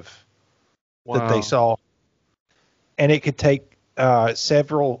responsive that they saw. And it could take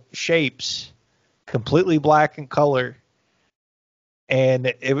several shapes, completely black in color. And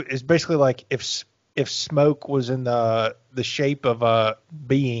it's basically like if smoke was in the shape of a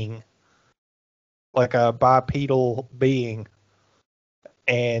being, like a bipedal being,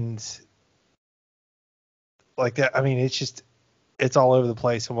 and like that. I mean, it's all over the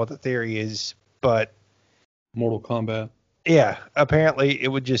place on what the theory is, but Mortal Kombat. Yeah, apparently it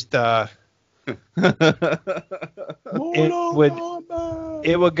would just it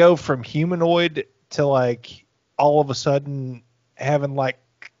would go from humanoid to like all of a sudden having like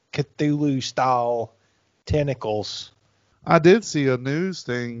Cthulhu style tentacles. I did see a news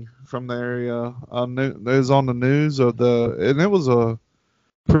thing from the area. It was on the news and it was a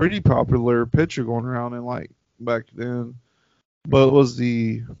pretty popular picture going around in like back then. But it was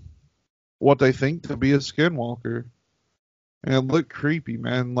what they think to be a skinwalker. And it looked creepy,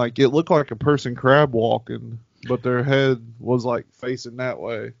 man. Like it looked like a person crab walking, but their head was like facing that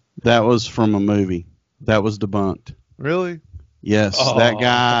way. That was from a movie. That was debunked. Really? Yes, Oh.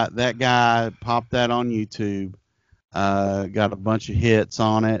 that guy popped that on YouTube. Got a bunch of hits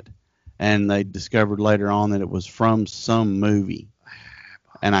on it, and they discovered later on that it was from some movie,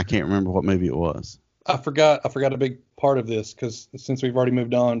 and I can't remember what movie it was. I forgot a big part of this because since we've already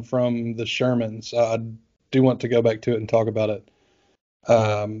moved on from the Shermans, I do want to go back to it and talk about it.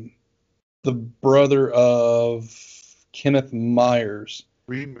 the brother of Kenneth Myers.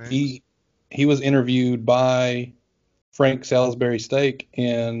 Remix. He was interviewed by Frank Salisbury Stake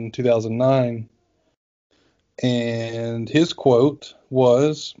in 2009, and his quote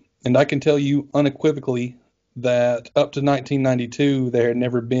was, "And I can tell you unequivocally that up to 1992 there had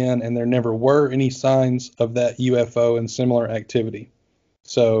never been and there never were any signs of that UFO and similar activity."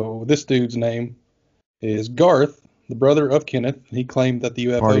 So this dude's name is Garth, the brother of Kenneth. He claimed that the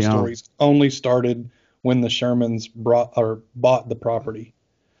UFO Party on. stories only started when the Shermans bought the property.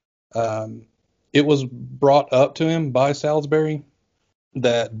 It was brought up to him by Salisbury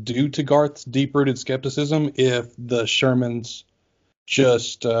that due to Garth's deep-rooted skepticism, if the Shermans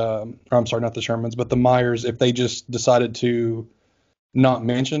just, or I'm sorry, not the Shermans, but the Myers, if they just decided to not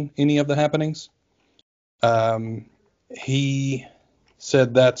mention any of the happenings, he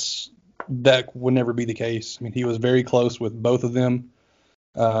said that would never be the case. I mean, he was very close with both of them.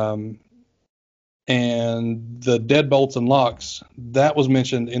 And the deadbolts and locks, that was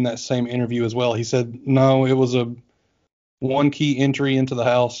mentioned in that same interview as well. He said, no, it was a one key entry into the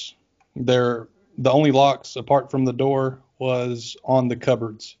house. The only locks apart from the door was on the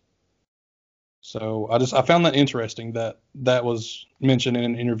cupboards. So I found that interesting that was mentioned in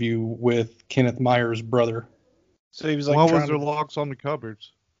an interview with Kenneth Myers' brother. So he was like, Why was trying there to, locks on the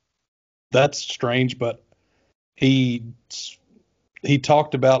cupboards? That's strange, but he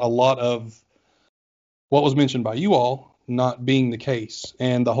talked about a lot of what was mentioned by you all not being the case,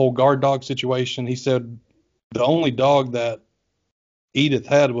 and the whole guard dog situation. He said the only dog that Edith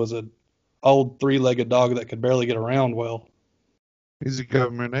had was an old three-legged dog that could barely get around well. He's a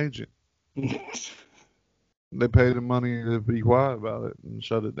government agent. They paid him money to be quiet about it and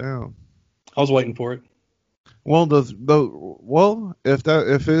shut it down. I was waiting for it. Well, if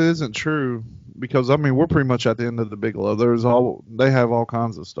it isn't true, because I mean we're pretty much at the end of the Bigelow. They have all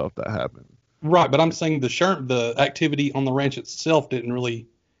kinds of stuff that happened. Right, but I'm saying the activity on the ranch itself didn't really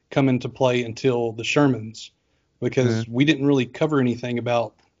come into play until the Shermans, because we didn't really cover anything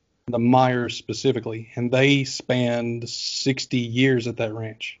about the Myers specifically, and they spanned 60 years at that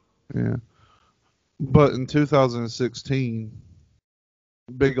ranch. Yeah. But in 2016,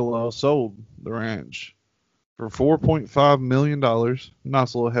 Bigelow sold the ranch for $4.5 million.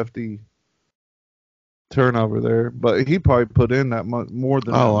 Nice little hefty turnover there. But he probably put in that much, more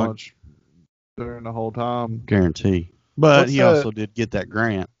than that much during the whole time. Guarantee. But he also did get that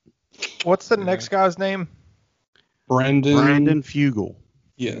grant. what's the next guy's name? Brandon Fugel.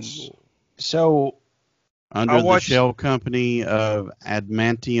 Yes. So Under the shell company of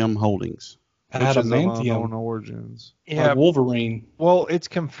Adamantium Holdings. Which is of Adamantium. unknown origins. yeah, Like Wolverine. well, it's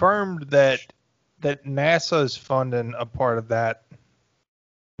confirmed that NASA is funding a part of that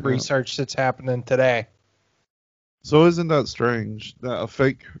research that's happening today. So isn't that strange that a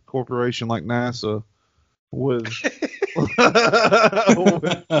fake corporation like NASA would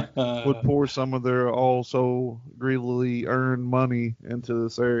pour some of their also greedily earned money into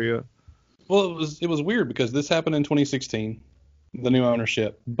this area? Well, it was weird because this happened in 2016, the new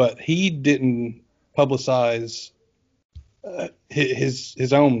ownership, but he didn't publicize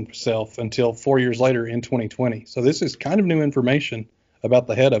his own self until 4 years later in 2020. So this is kind of new information about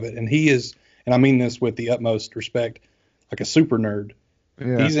the head of it, and he is, and I mean this with the utmost respect, like a super nerd.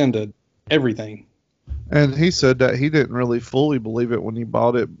 Yeah. He's into everything. And he said that he didn't really fully believe it when he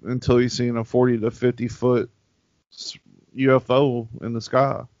bought it until he seen a 40 to 50 foot UFO in the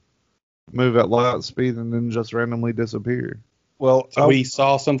sky move at light speed and then just randomly disappear. Well, So he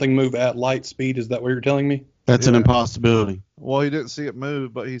saw something move at light speed. Is that what you're telling me? That's an impossibility. Well, he didn't see it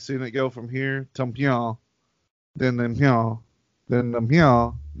move, but he seen it go from here to Pyong, then Pyong, then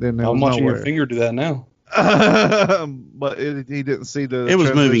Pyong, then there I'm was watching nowhere. your finger do that now. But he didn't see the It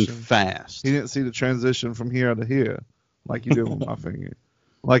was moving transition. fast. He didn't see the transition from here to here like you did with my finger.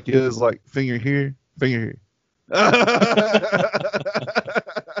 Like it was like finger here, finger here.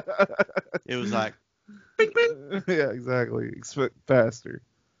 It was like, Yeah, exactly. Expect faster.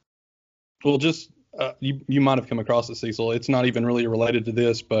 Well, just you might have come across it, Cecil. It's not even really related to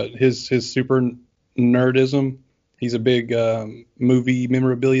this, but his super nerdism. He's a big movie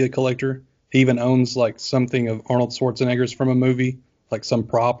memorabilia collector. He even owns like something of Arnold Schwarzenegger's from a movie, like some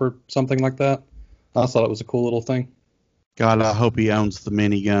prop or something like that. I thought it was a cool little thing. God, I hope he owns the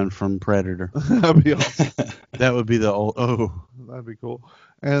minigun from Predator. That'd be awesome. That would be the old. Oh, That'd be cool.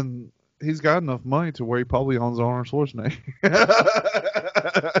 And he's got enough money to where he probably owns Arnold Schwarzenegger.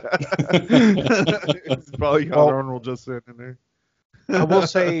 He's probably got Arnold just sitting in there. I will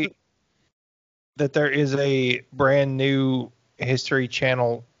say that there is a brand new History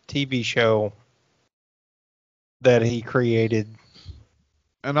Channel TV show that he created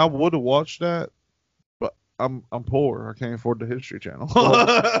and I would have watched that, but I'm poor. I can't afford the History Channel.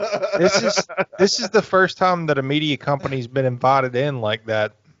 This is the first time that a media company's been invited in like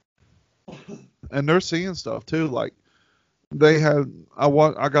that. And they're seeing stuff too. Like they had,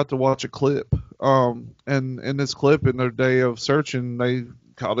 I got to watch a clip. And in this clip, in their day of searching, they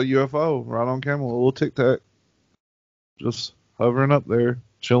caught a UFO right on camera, a little Tic Tac, just hovering up there,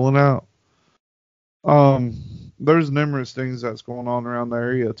 chilling out. There's numerous things that's going on around the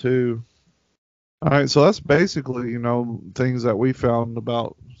area too. All right, so that's basically, things that we found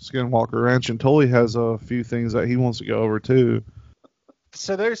about Skinwalker Ranch, and Tully has a few things that he wants to go over too.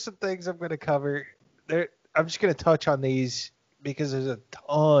 So there's some things I'm going to cover. I'm just going to touch on these because there's a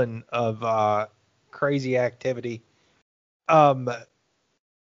ton of crazy activity.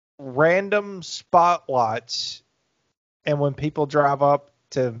 Random spotlights, and when people drive up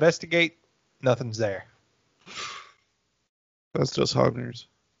to investigate, nothing's there. That's just hunters.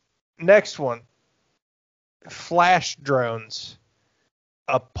 Next one, flash drones.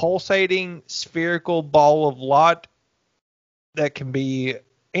 A pulsating spherical ball of light that can be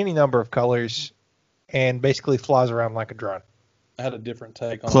any number of colors and basically flies around like a drone. I had a different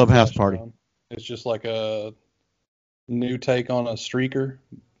take on Clubhouse a flash party. drone. It's just like a new take on a streaker,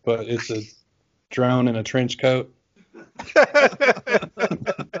 but it's a drone in a trench coat.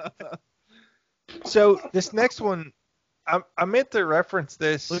 So this next one, I meant to reference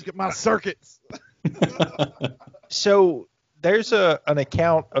this. Look at my circuits. So there's an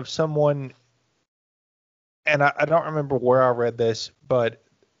account of someone, and I don't remember where I read this, but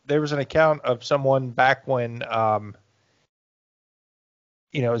there was an account of someone back when,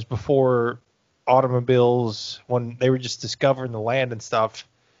 it was before automobiles, when they were just discovering the land and stuff.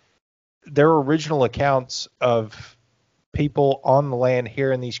 There were original accounts of people on the land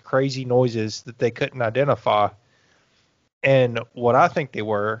hearing these crazy noises that they couldn't identify. And what I think they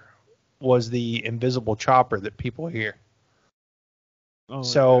were was the invisible chopper that people hear. Oh,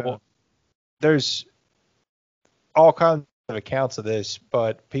 So yeah. there's all kinds of accounts of this,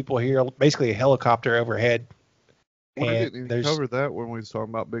 but people hear basically a helicopter overhead. We And didn't even there's cover that when we was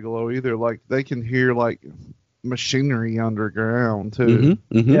talking about Bigelow either. Like they can hear like machinery underground too.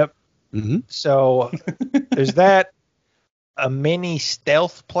 Yep. Mm-hmm. So there's that. A mini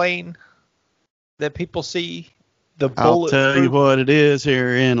stealth plane that people see. The I'll tell you bulletproof, what it is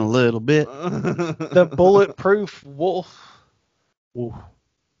here in a little bit. the bulletproof wolf. Oof.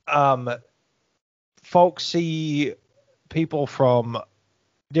 Folks see people from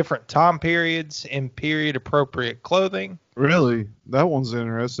different time periods in period appropriate clothing. Really? That one's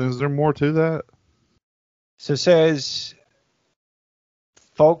interesting. Is there more to that? So it says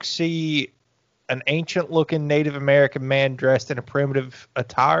folks see an ancient looking Native American man dressed in a primitive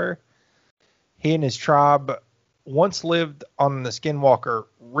attire. He and his tribe once lived on the Skinwalker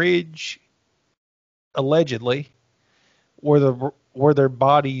Ridge, allegedly, where their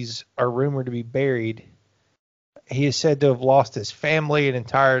bodies are rumored to be buried. He is said to have lost his family and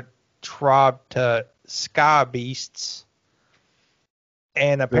entire tribe to sky beasts.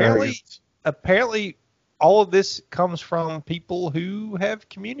 And apparently all of this comes from people who have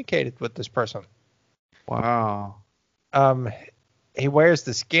communicated with this person. Wow. He wears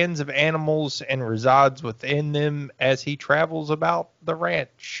the skins of animals and resides within them as he travels about the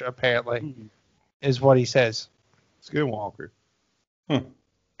ranch, apparently, is what he says. Skinwalker.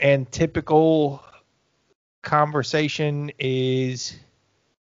 And typical conversation is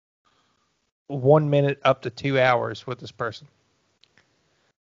 1 minute up to 2 hours with this person.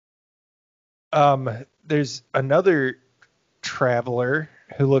 There's another traveler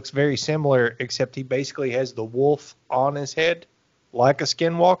who looks very similar, except he basically has the wolf on his head, like a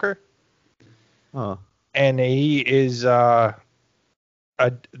skinwalker. Huh. And he is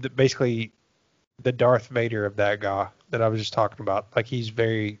basically the Darth Vader of that guy that I was just talking about. Like, he's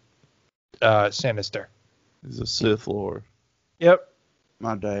very sinister. He's a Sith Lord. Yep.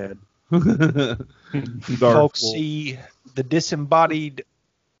 My dad. Darth Folks Wolf. see the disembodied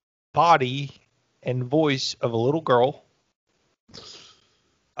body and voice of a little girl.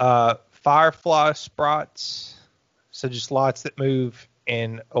 Firefly sprites, so just lights that move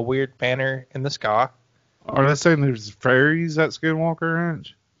in a weird manner in the sky. Are they saying there's fairies at Skinwalker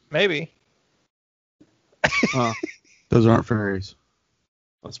Ranch? Maybe. Huh. Those aren't fairies.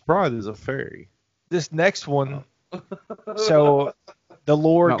 A sprite is a fairy. This next one, so the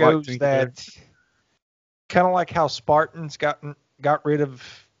lore Not like goes Tinker that kind of like how Spartans got rid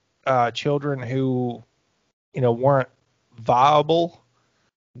of children who, weren't viable.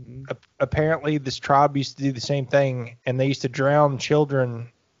 Apparently, this tribe used to do the same thing, and they used to drown children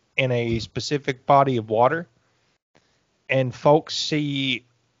in a specific body of water. And folks see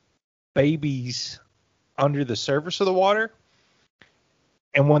babies under the surface of the water,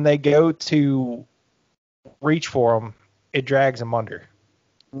 and when they go to reach for them, it drags them under.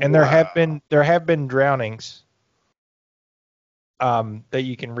 And there have been drownings that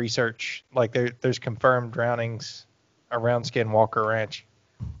you can research. Like there's confirmed drownings around Skinwalker Ranch.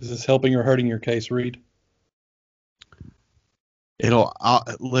 Is this helping or hurting your case, Reed?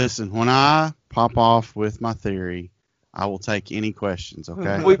 Listen, when I pop off with my theory, I will take any questions,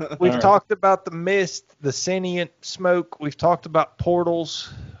 okay? We've talked about the mist, the sentient smoke. We've talked about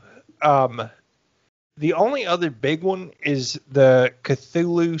portals. The only other big one is the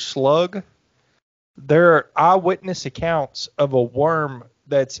Cthulhu slug. There are eyewitness accounts of a worm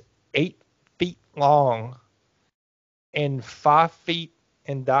that's 8 feet long and 5 feet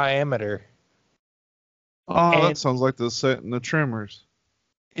in diameter. Oh, that sounds like the set in the Tremors.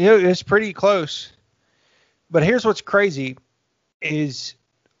 It's pretty close. But here's what's crazy is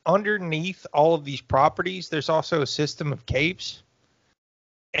underneath all of these properties, there's also a system of caves.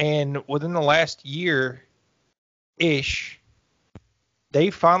 And within the last year-ish, they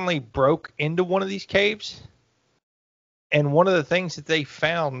finally broke into one of these caves. And one of the things that they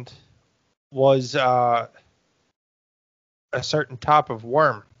found was a certain type of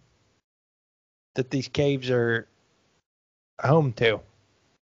worm that these caves are home to.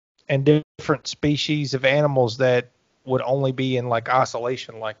 And different species of animals that would only be in like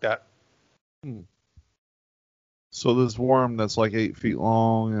isolation like that. So this worm that's like 8 feet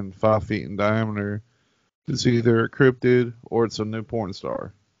long and 5 feet in diameter is either a cryptid or it's a new porn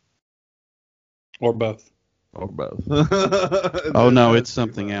star. Or both. Or both. Oh no, it's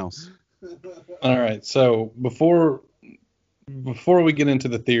something else. All right. So before we get into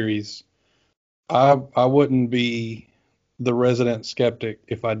the theories, I wouldn't be the resident skeptic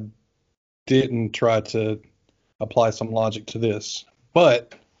if I didn't try to apply some logic to this.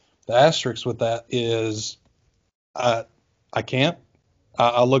 But the asterisk with that is I can't.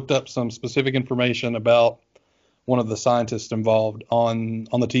 I looked up some specific information about one of the scientists involved on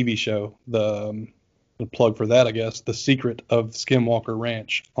the TV show, the plug for that, I guess, The Secret of Skinwalker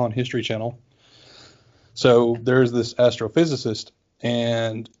Ranch on History Channel. So there's this astrophysicist,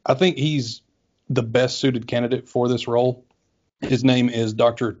 and I think he's the best suited candidate for this role. His name is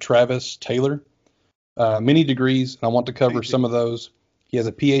Dr. Travis Taylor. Many degrees, and I want to cover some of those. He has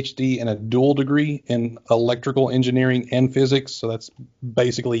a PhD and a dual degree in electrical engineering and physics, so that's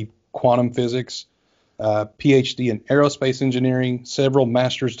basically quantum physics. PhD in aerospace engineering, several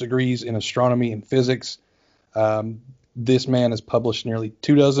master's degrees in astronomy and physics. This man has published nearly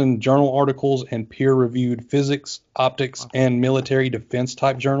 24 journal articles and peer-reviewed physics, optics, and military defense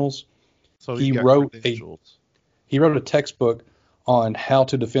type journals. So he wrote a textbook on how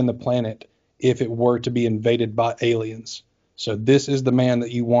to defend the planet if it were to be invaded by aliens. So this is the man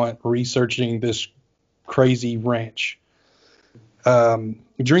that you want researching this crazy ranch.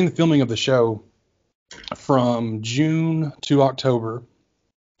 During the filming of the show, from June to October,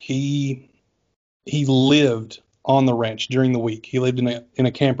 he lived on the ranch during the week. He lived in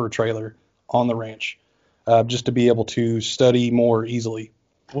a camper trailer on the ranch, just to be able to study more easily.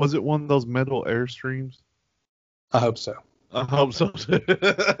 Was it one of those metal airstreams? I hope so. I hope so too.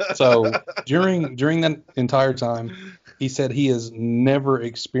 So during that entire time, he said he has never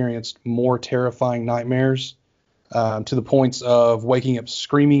experienced more terrifying nightmares, to the points of waking up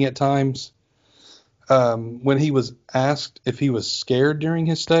screaming at times. When he was asked if he was scared during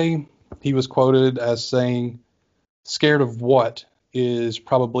his stay, he was quoted as saying, "Scared of what is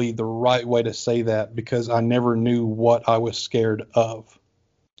probably the right way to say that, because I never knew what I was scared of."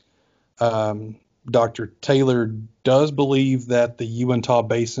 Dr. Taylor does believe that the Uintah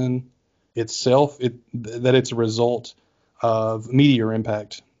Basin itself, that it's a result of meteor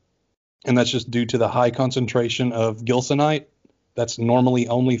impact. And that's just due to the high concentration of gilsonite that's normally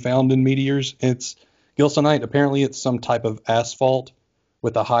only found in meteors. It's gilsonite, apparently it's some type of asphalt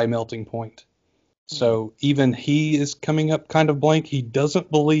with a high melting point. So even he is coming up kind of blank. He doesn't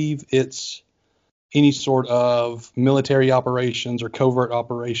believe it's any sort of military operations or covert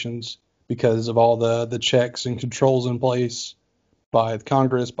operations, because of all the checks and controls in place by the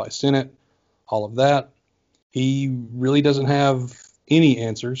Congress, by Senate, all of that. He really doesn't have any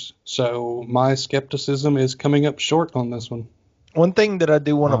answers. So my skepticism is coming up short on this one. One thing that I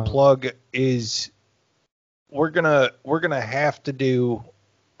do want to plug is we're gonna have to do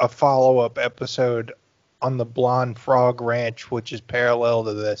a follow-up episode on the Blind Frog Ranch, which is parallel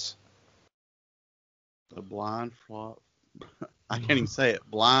to this. The Blind Frog. I can't even say it.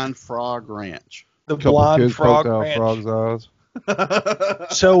 Blind Frog Ranch. The Blind Frog Ranch. Frog's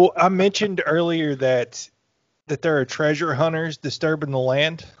eyes. So I mentioned earlier that there are treasure hunters disturbing the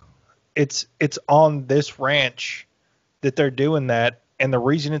land. it's on this ranch that they're doing that, and the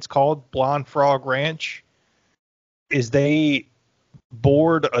reason it's called Blind Frog Ranch is they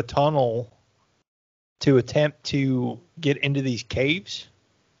bored a tunnel to attempt to get into these caves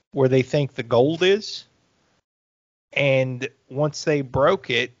where they think the gold is. And once they broke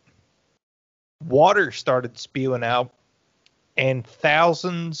it, water started spewing out, and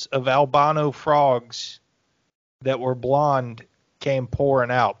thousands of albino frogs that were blonde came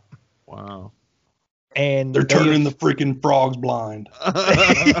pouring out. Wow. And They're turning the freaking frogs blind.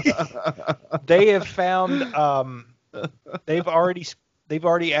 they have found they've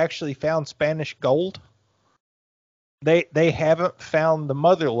already actually found Spanish gold. They haven't found the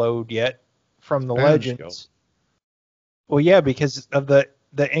mother lode yet from the Spanish legends. gold. Well, yeah, because of the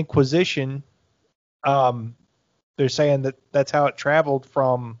Inquisition. They're saying that that's how it traveled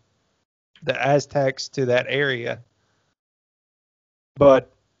from the Aztecs to that area.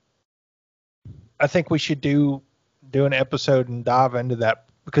 But I think we should do an episode and dive into that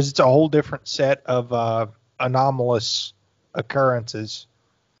because it's a whole different set of anomalous occurrences.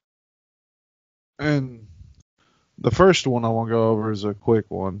 And the first one I want to go over is a quick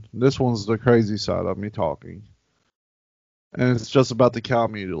one. This one's the crazy side of me talking. And it's just about the cow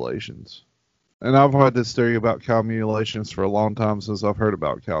mutilations. And I've had this theory about cow mutilations for a long time since I've heard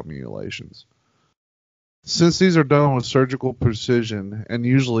about cow mutilations. Since these are done with surgical precision, and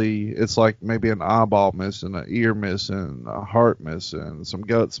usually it's like maybe an eyeball missing, an ear missing, a heart missing, some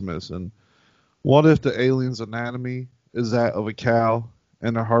guts missing, what if the alien's anatomy is that of a cow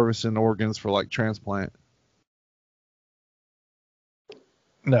and they're harvesting organs for like transplant?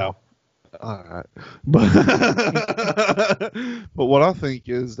 No. All right. But what I think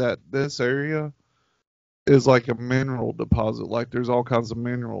is that this area is like a mineral deposit. Like there's all kinds of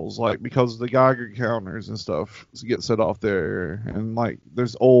minerals, like because the Geiger counters and stuff get set off there. And like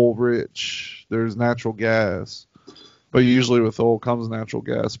there's oil rich, there's natural gas. But usually with oil comes natural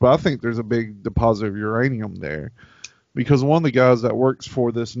gas. But I think there's a big deposit of uranium there. Because one of the guys that works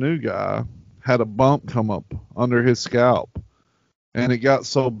for this new guy had a bump come up under his scalp. And it got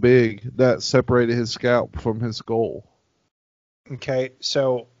so big that separated his scalp from his skull. Okay,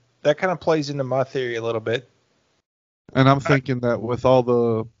 so that kind of plays into my theory a little bit. And I'm thinking that with all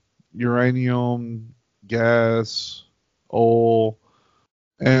the uranium, gas, oil,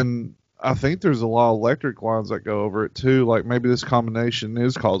 and I think there's a lot of electric lines that go over it too. Like maybe this combination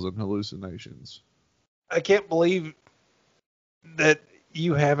is causing hallucinations. I can't believe that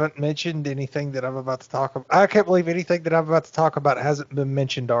you haven't mentioned anything that I'm about to talk about. I can't believe anything that I'm about to talk about hasn't been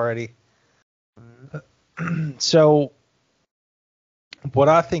mentioned already. So, what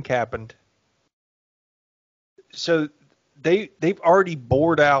I think happened. So, they've already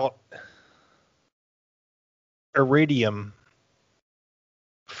bored out iridium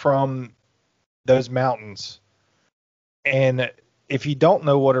from those mountains. And if you don't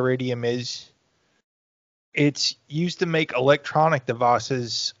know what iridium is, it's used to make electronic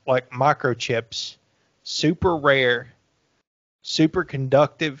devices like microchips, super rare, super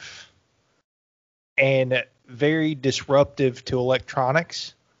conductive, and very disruptive to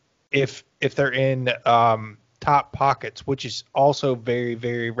electronics if they're in top pockets, which is also very,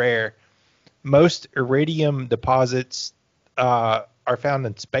 very rare. Most iridium deposits are found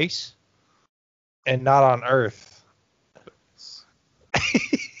in space and not on Earth.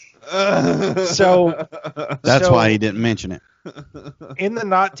 So That's why he didn't mention it. in the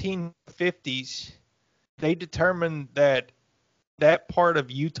 1950s, they determined that that part of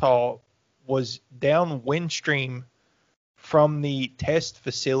Utah was downstream from the test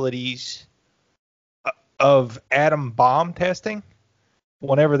facilities of atom bomb testing.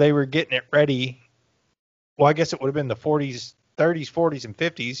 Whenever they were getting it ready, well, I guess it would have been the 40s, 30s, 40s, and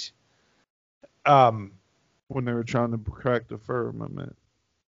 50s. When they were trying to crack the firmament.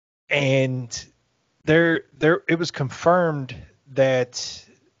 And it was confirmed that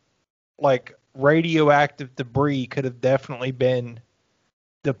like radioactive debris could have definitely been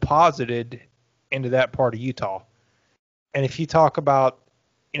deposited into that part of Utah. And if you talk about,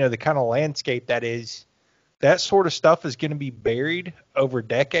 the kind of landscape that sort of stuff is going to be buried over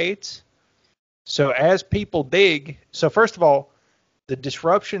decades. So as people dig, so first of all, the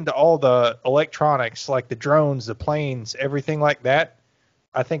disruption to all the electronics, like the drones, the planes, everything like that,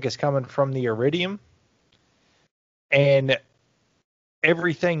 I think is coming from the iridium. And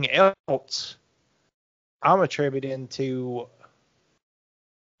everything else I'm attributing to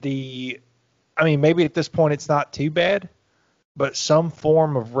maybe at this point it's not too bad, but some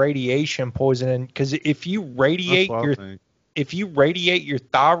form of radiation poisoning. Because if you radiate your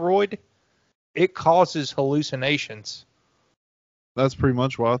thyroid, it causes hallucinations. That's pretty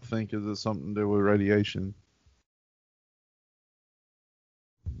much what I think is it's something to do with radiation.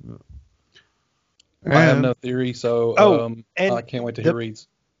 I have And- no theory, so and I can't wait to hear Reed's.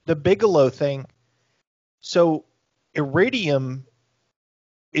 the Bigelow thing. So iridium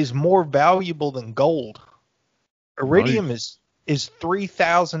is more valuable than gold. Iridium is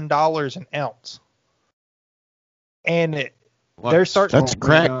 $3,000 an ounce, and they're starting. That's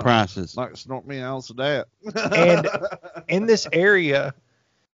crack prices. Like snort me an ounce of that. And in this area,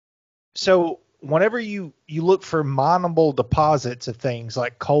 so whenever you look for mineable deposits of things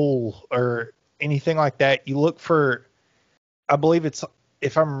like coal or anything like that, you look for, I believe it's,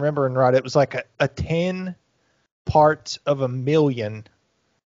 if I'm remembering right, it was like a 10 parts of a million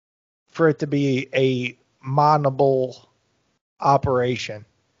for it to be a mineable operation.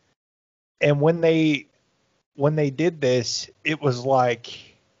 And when they did this, it was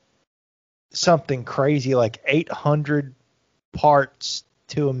like something crazy, like 800 parts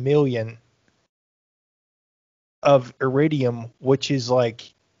to a million of iridium, which is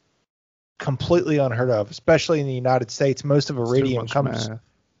like completely unheard of, especially in the United States. Most of It's too iridium much math.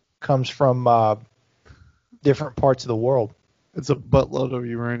 comes from different parts of the world. It's a buttload of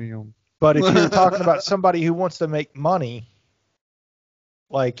uranium. But if you're talking about somebody who wants to make money,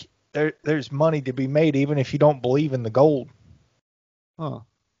 like there's money to be made even if you don't believe in the gold. Huh.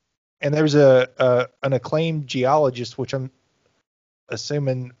 And there's an acclaimed geologist, which I'm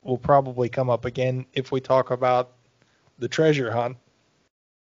assuming will probably come up again if we talk about the treasure hunt,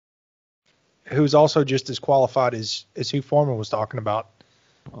 who's also just as qualified as who Foreman was talking about.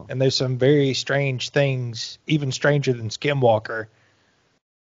 Oh. And there's some very strange things, even stranger than Skinwalker,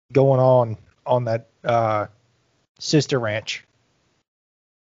 going on that sister ranch.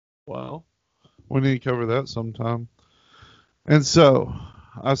 Well, we need to cover that sometime. And so,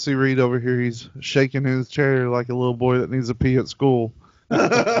 I see Reed over here. He's shaking his chair like a little boy that needs to pee at school.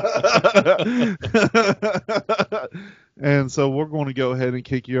 And so we're going to go ahead and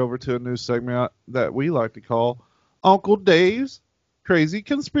kick you over to a new segment that we like to call Uncle Dave's Crazy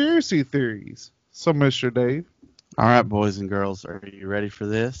Conspiracy Theories. So, Mr. Dave. All right, boys and girls, are you ready for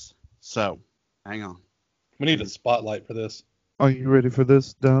this? So, hang on. We need a spotlight for this. Are you ready for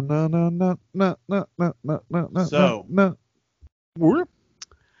this? No. So- no. Whoop.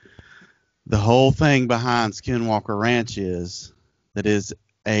 The whole thing behind Skinwalker Ranch is that is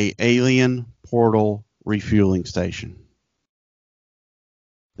a alien portal refueling station.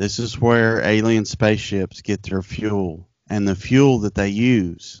 This is where alien spaceships get their fuel, and the fuel that they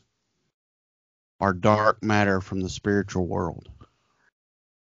use are dark matter from the spiritual world.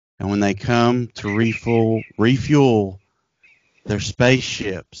 And when they come to refuel their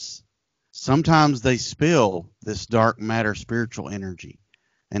spaceships, sometimes they spill this dark matter spiritual energy,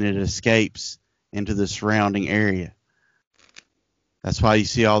 and it escapes into the surrounding area. That's why you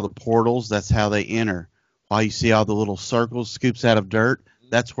see all the portals. That's how they enter. Why you see all the little circles, scoops out of dirt.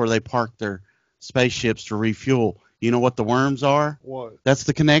 That's where they park their spaceships to refuel. You know what the worms are? What? That's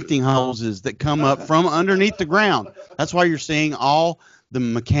the connecting hoses that come up from underneath the ground. That's why you're seeing all the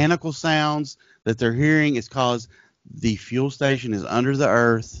mechanical sounds that they're hearing. Is because the fuel station is under the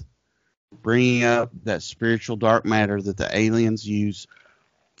earth, bringing up that spiritual dark matter that the aliens use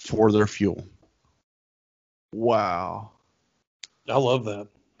for their fuel. Wow. I love that.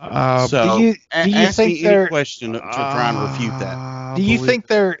 So, do you ask think me any they're question to try and refute that. do you think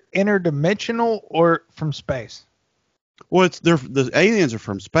they're interdimensional or from space? Well, the aliens are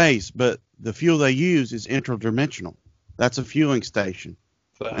from space, but the fuel they use is interdimensional. That's a fueling station,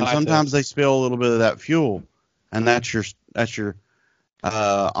 and sometimes they spill a little bit of that fuel, and that's your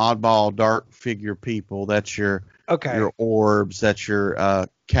oddball dark figure people. That's your orbs. That's your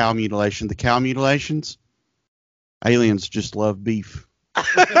cow mutilation. The cow mutilations. Aliens just love beef.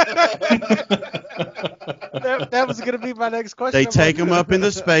 That was going to be my next question. They take them up in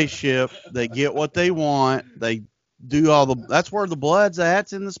the spaceship. They get what they want. They do all the. That's where the blood's at.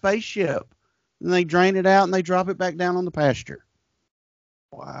 It's in the spaceship. And they drain it out and they drop it back down on the pasture.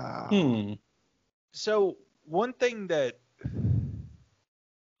 Wow. So one thing that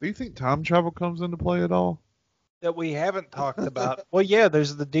Do you think time travel comes into play at all? we haven't talked about, well, yeah,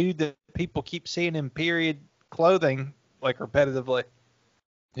 there's the dude that people keep seeing in period clothing like repetitively.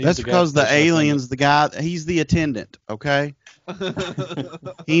 That's because the aliens, the guy, he's the attendant, okay?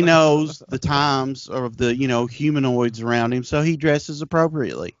 He knows the times of the, humanoids around him, so he dresses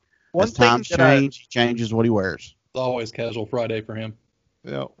appropriately. As times change, he changes what he wears. It's always casual Friday for him.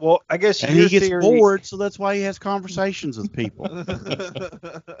 Yeah. Well, I guess And he gets bored, so that's why he has conversations with people.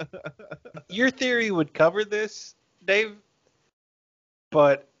 Your theory would cover this, Dave,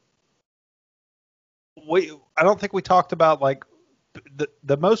 but I don't think we talked about like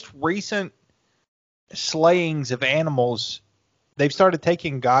the most recent slayings of animals, they've started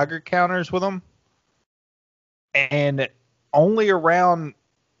taking Geiger counters with them, and only around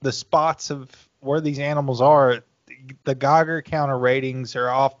the spots of where these animals are, the Geiger counter ratings are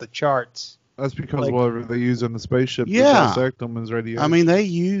off the charts. That's because Like- whatever they use in the spaceship to Yeah. dissect them is radiation. I mean, they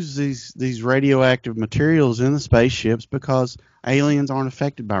use these radioactive materials in the spaceships because aliens aren't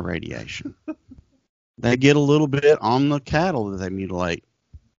affected by radiation. They get a little bit on the cattle that they mutilate.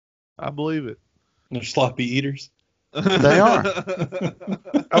 I believe it. They're sloppy eaters. They are.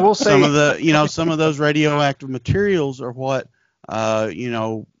 I will say Some of those radioactive materials are what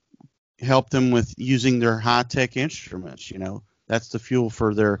help them with using their high-tech instruments. That's the fuel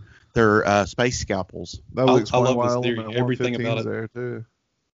for their space scalpels. That would I explain love why this theory. Element Everything 115 about is it. there too.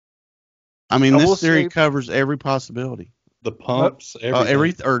 I mean, I this will theory say- covers every possibility. The pumps,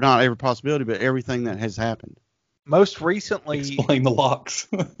 everything. Not every possibility, but everything that has happened. most recently, Explain the locks.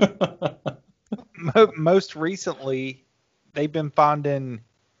 most recently, they've been finding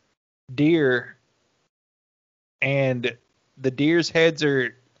deer, and the deer's heads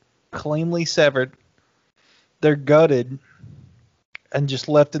are cleanly severed. They're gutted and just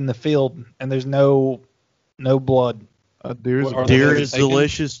left in the field, and there's no blood. Deer's What, are the Deer heads is taken?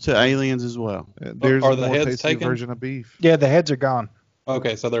 delicious to aliens as well. Deer's Are a the more heads tasty taken? version of beef. Yeah, the heads are gone.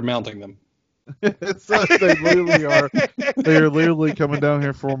 Okay, so they're mounting them. So they literally are. They are literally coming down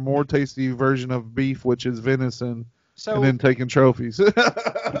here for a more tasty version of beef, which is venison, So and then taking trophies.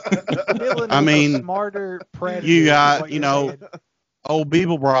 Dylan I is mean, a smarter predator. you is got, what you're saying. Old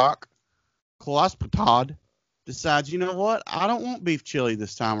Beeblebrock, Colospatod, decides, you know what? I don't want beef chili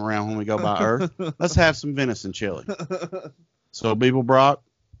this time around when we go by Earth. Let's have some venison chili. So Beeblebrock,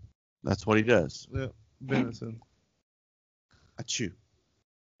 that's what he does. Venison. Achoo.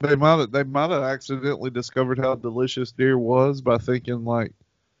 They might have accidentally discovered how delicious deer was by thinking like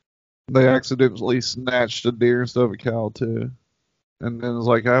they accidentally snatched a deer instead of a cow too, and then it's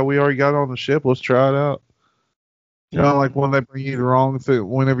like, we already got it on the ship. Let's try it out. Like when they bring you the wrong thing,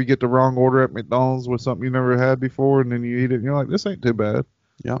 whenever you get the wrong order at McDonald's with something you never had before, and then you eat it, and you're like, this ain't too bad.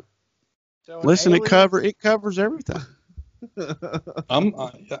 So Listen, aliens- it covers everything. That's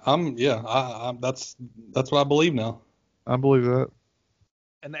what I believe now. I believe that.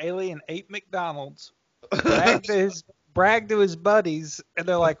 An alien ate McDonald's, bragged to his buddies, and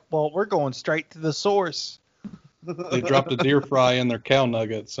they're like, well, we're going straight to the source. They dropped a deer fry in their cow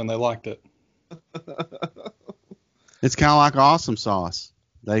nuggets and they liked it. It's kind of like awesome sauce.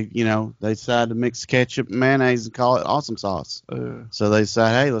 They decided to mix ketchup and mayonnaise and call it awesome sauce. So they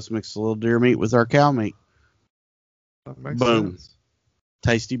decided, hey, let's mix a little deer meat with our cow meat. That makes Boom. sense.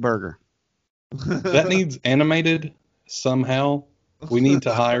 Tasty burger. That needs animated somehow. We need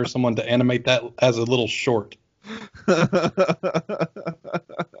to hire someone to animate that as a little short.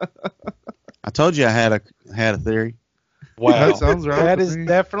 I told you I had a theory. Wow. That sounds right. That to is me.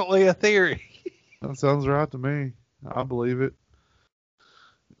 definitely a theory. That sounds right to me. I believe it.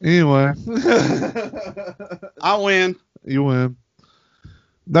 Anyway, I win. you win.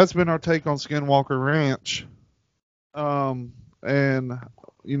 That's been our take on Skinwalker Ranch. And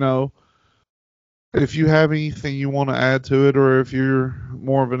if you have anything you want to add to it, or if you're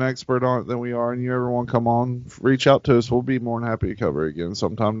more of an expert on it than we are, and you ever want to come on, reach out to us. We'll be more than happy to cover it again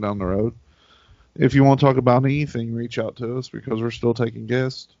sometime down the road. If you want to talk about anything, reach out to us because we're still taking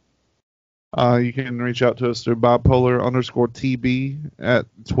guests. You can reach out to us through bipolar_TB at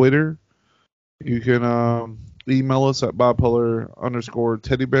Twitter. You can email us at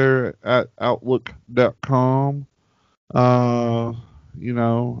bipolar_teddybear at outlook.com.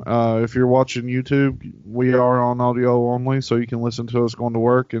 If you're watching YouTube, we are on audio only, so you can listen to us going to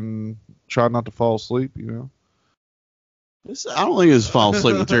work and try not to fall asleep, I don't think it's false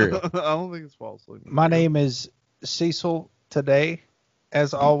sleep material. I don't think it's fall asleep. My name is Cecil today,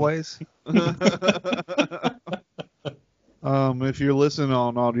 as always. If you're listening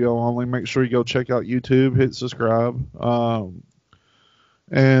on audio only, make sure you go check out YouTube, hit subscribe.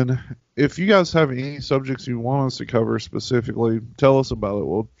 And if you guys have any subjects you want us to cover specifically, tell us about it.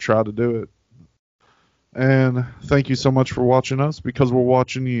 We'll try to do it. And thank you so much for watching us because we're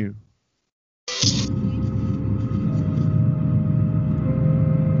watching you.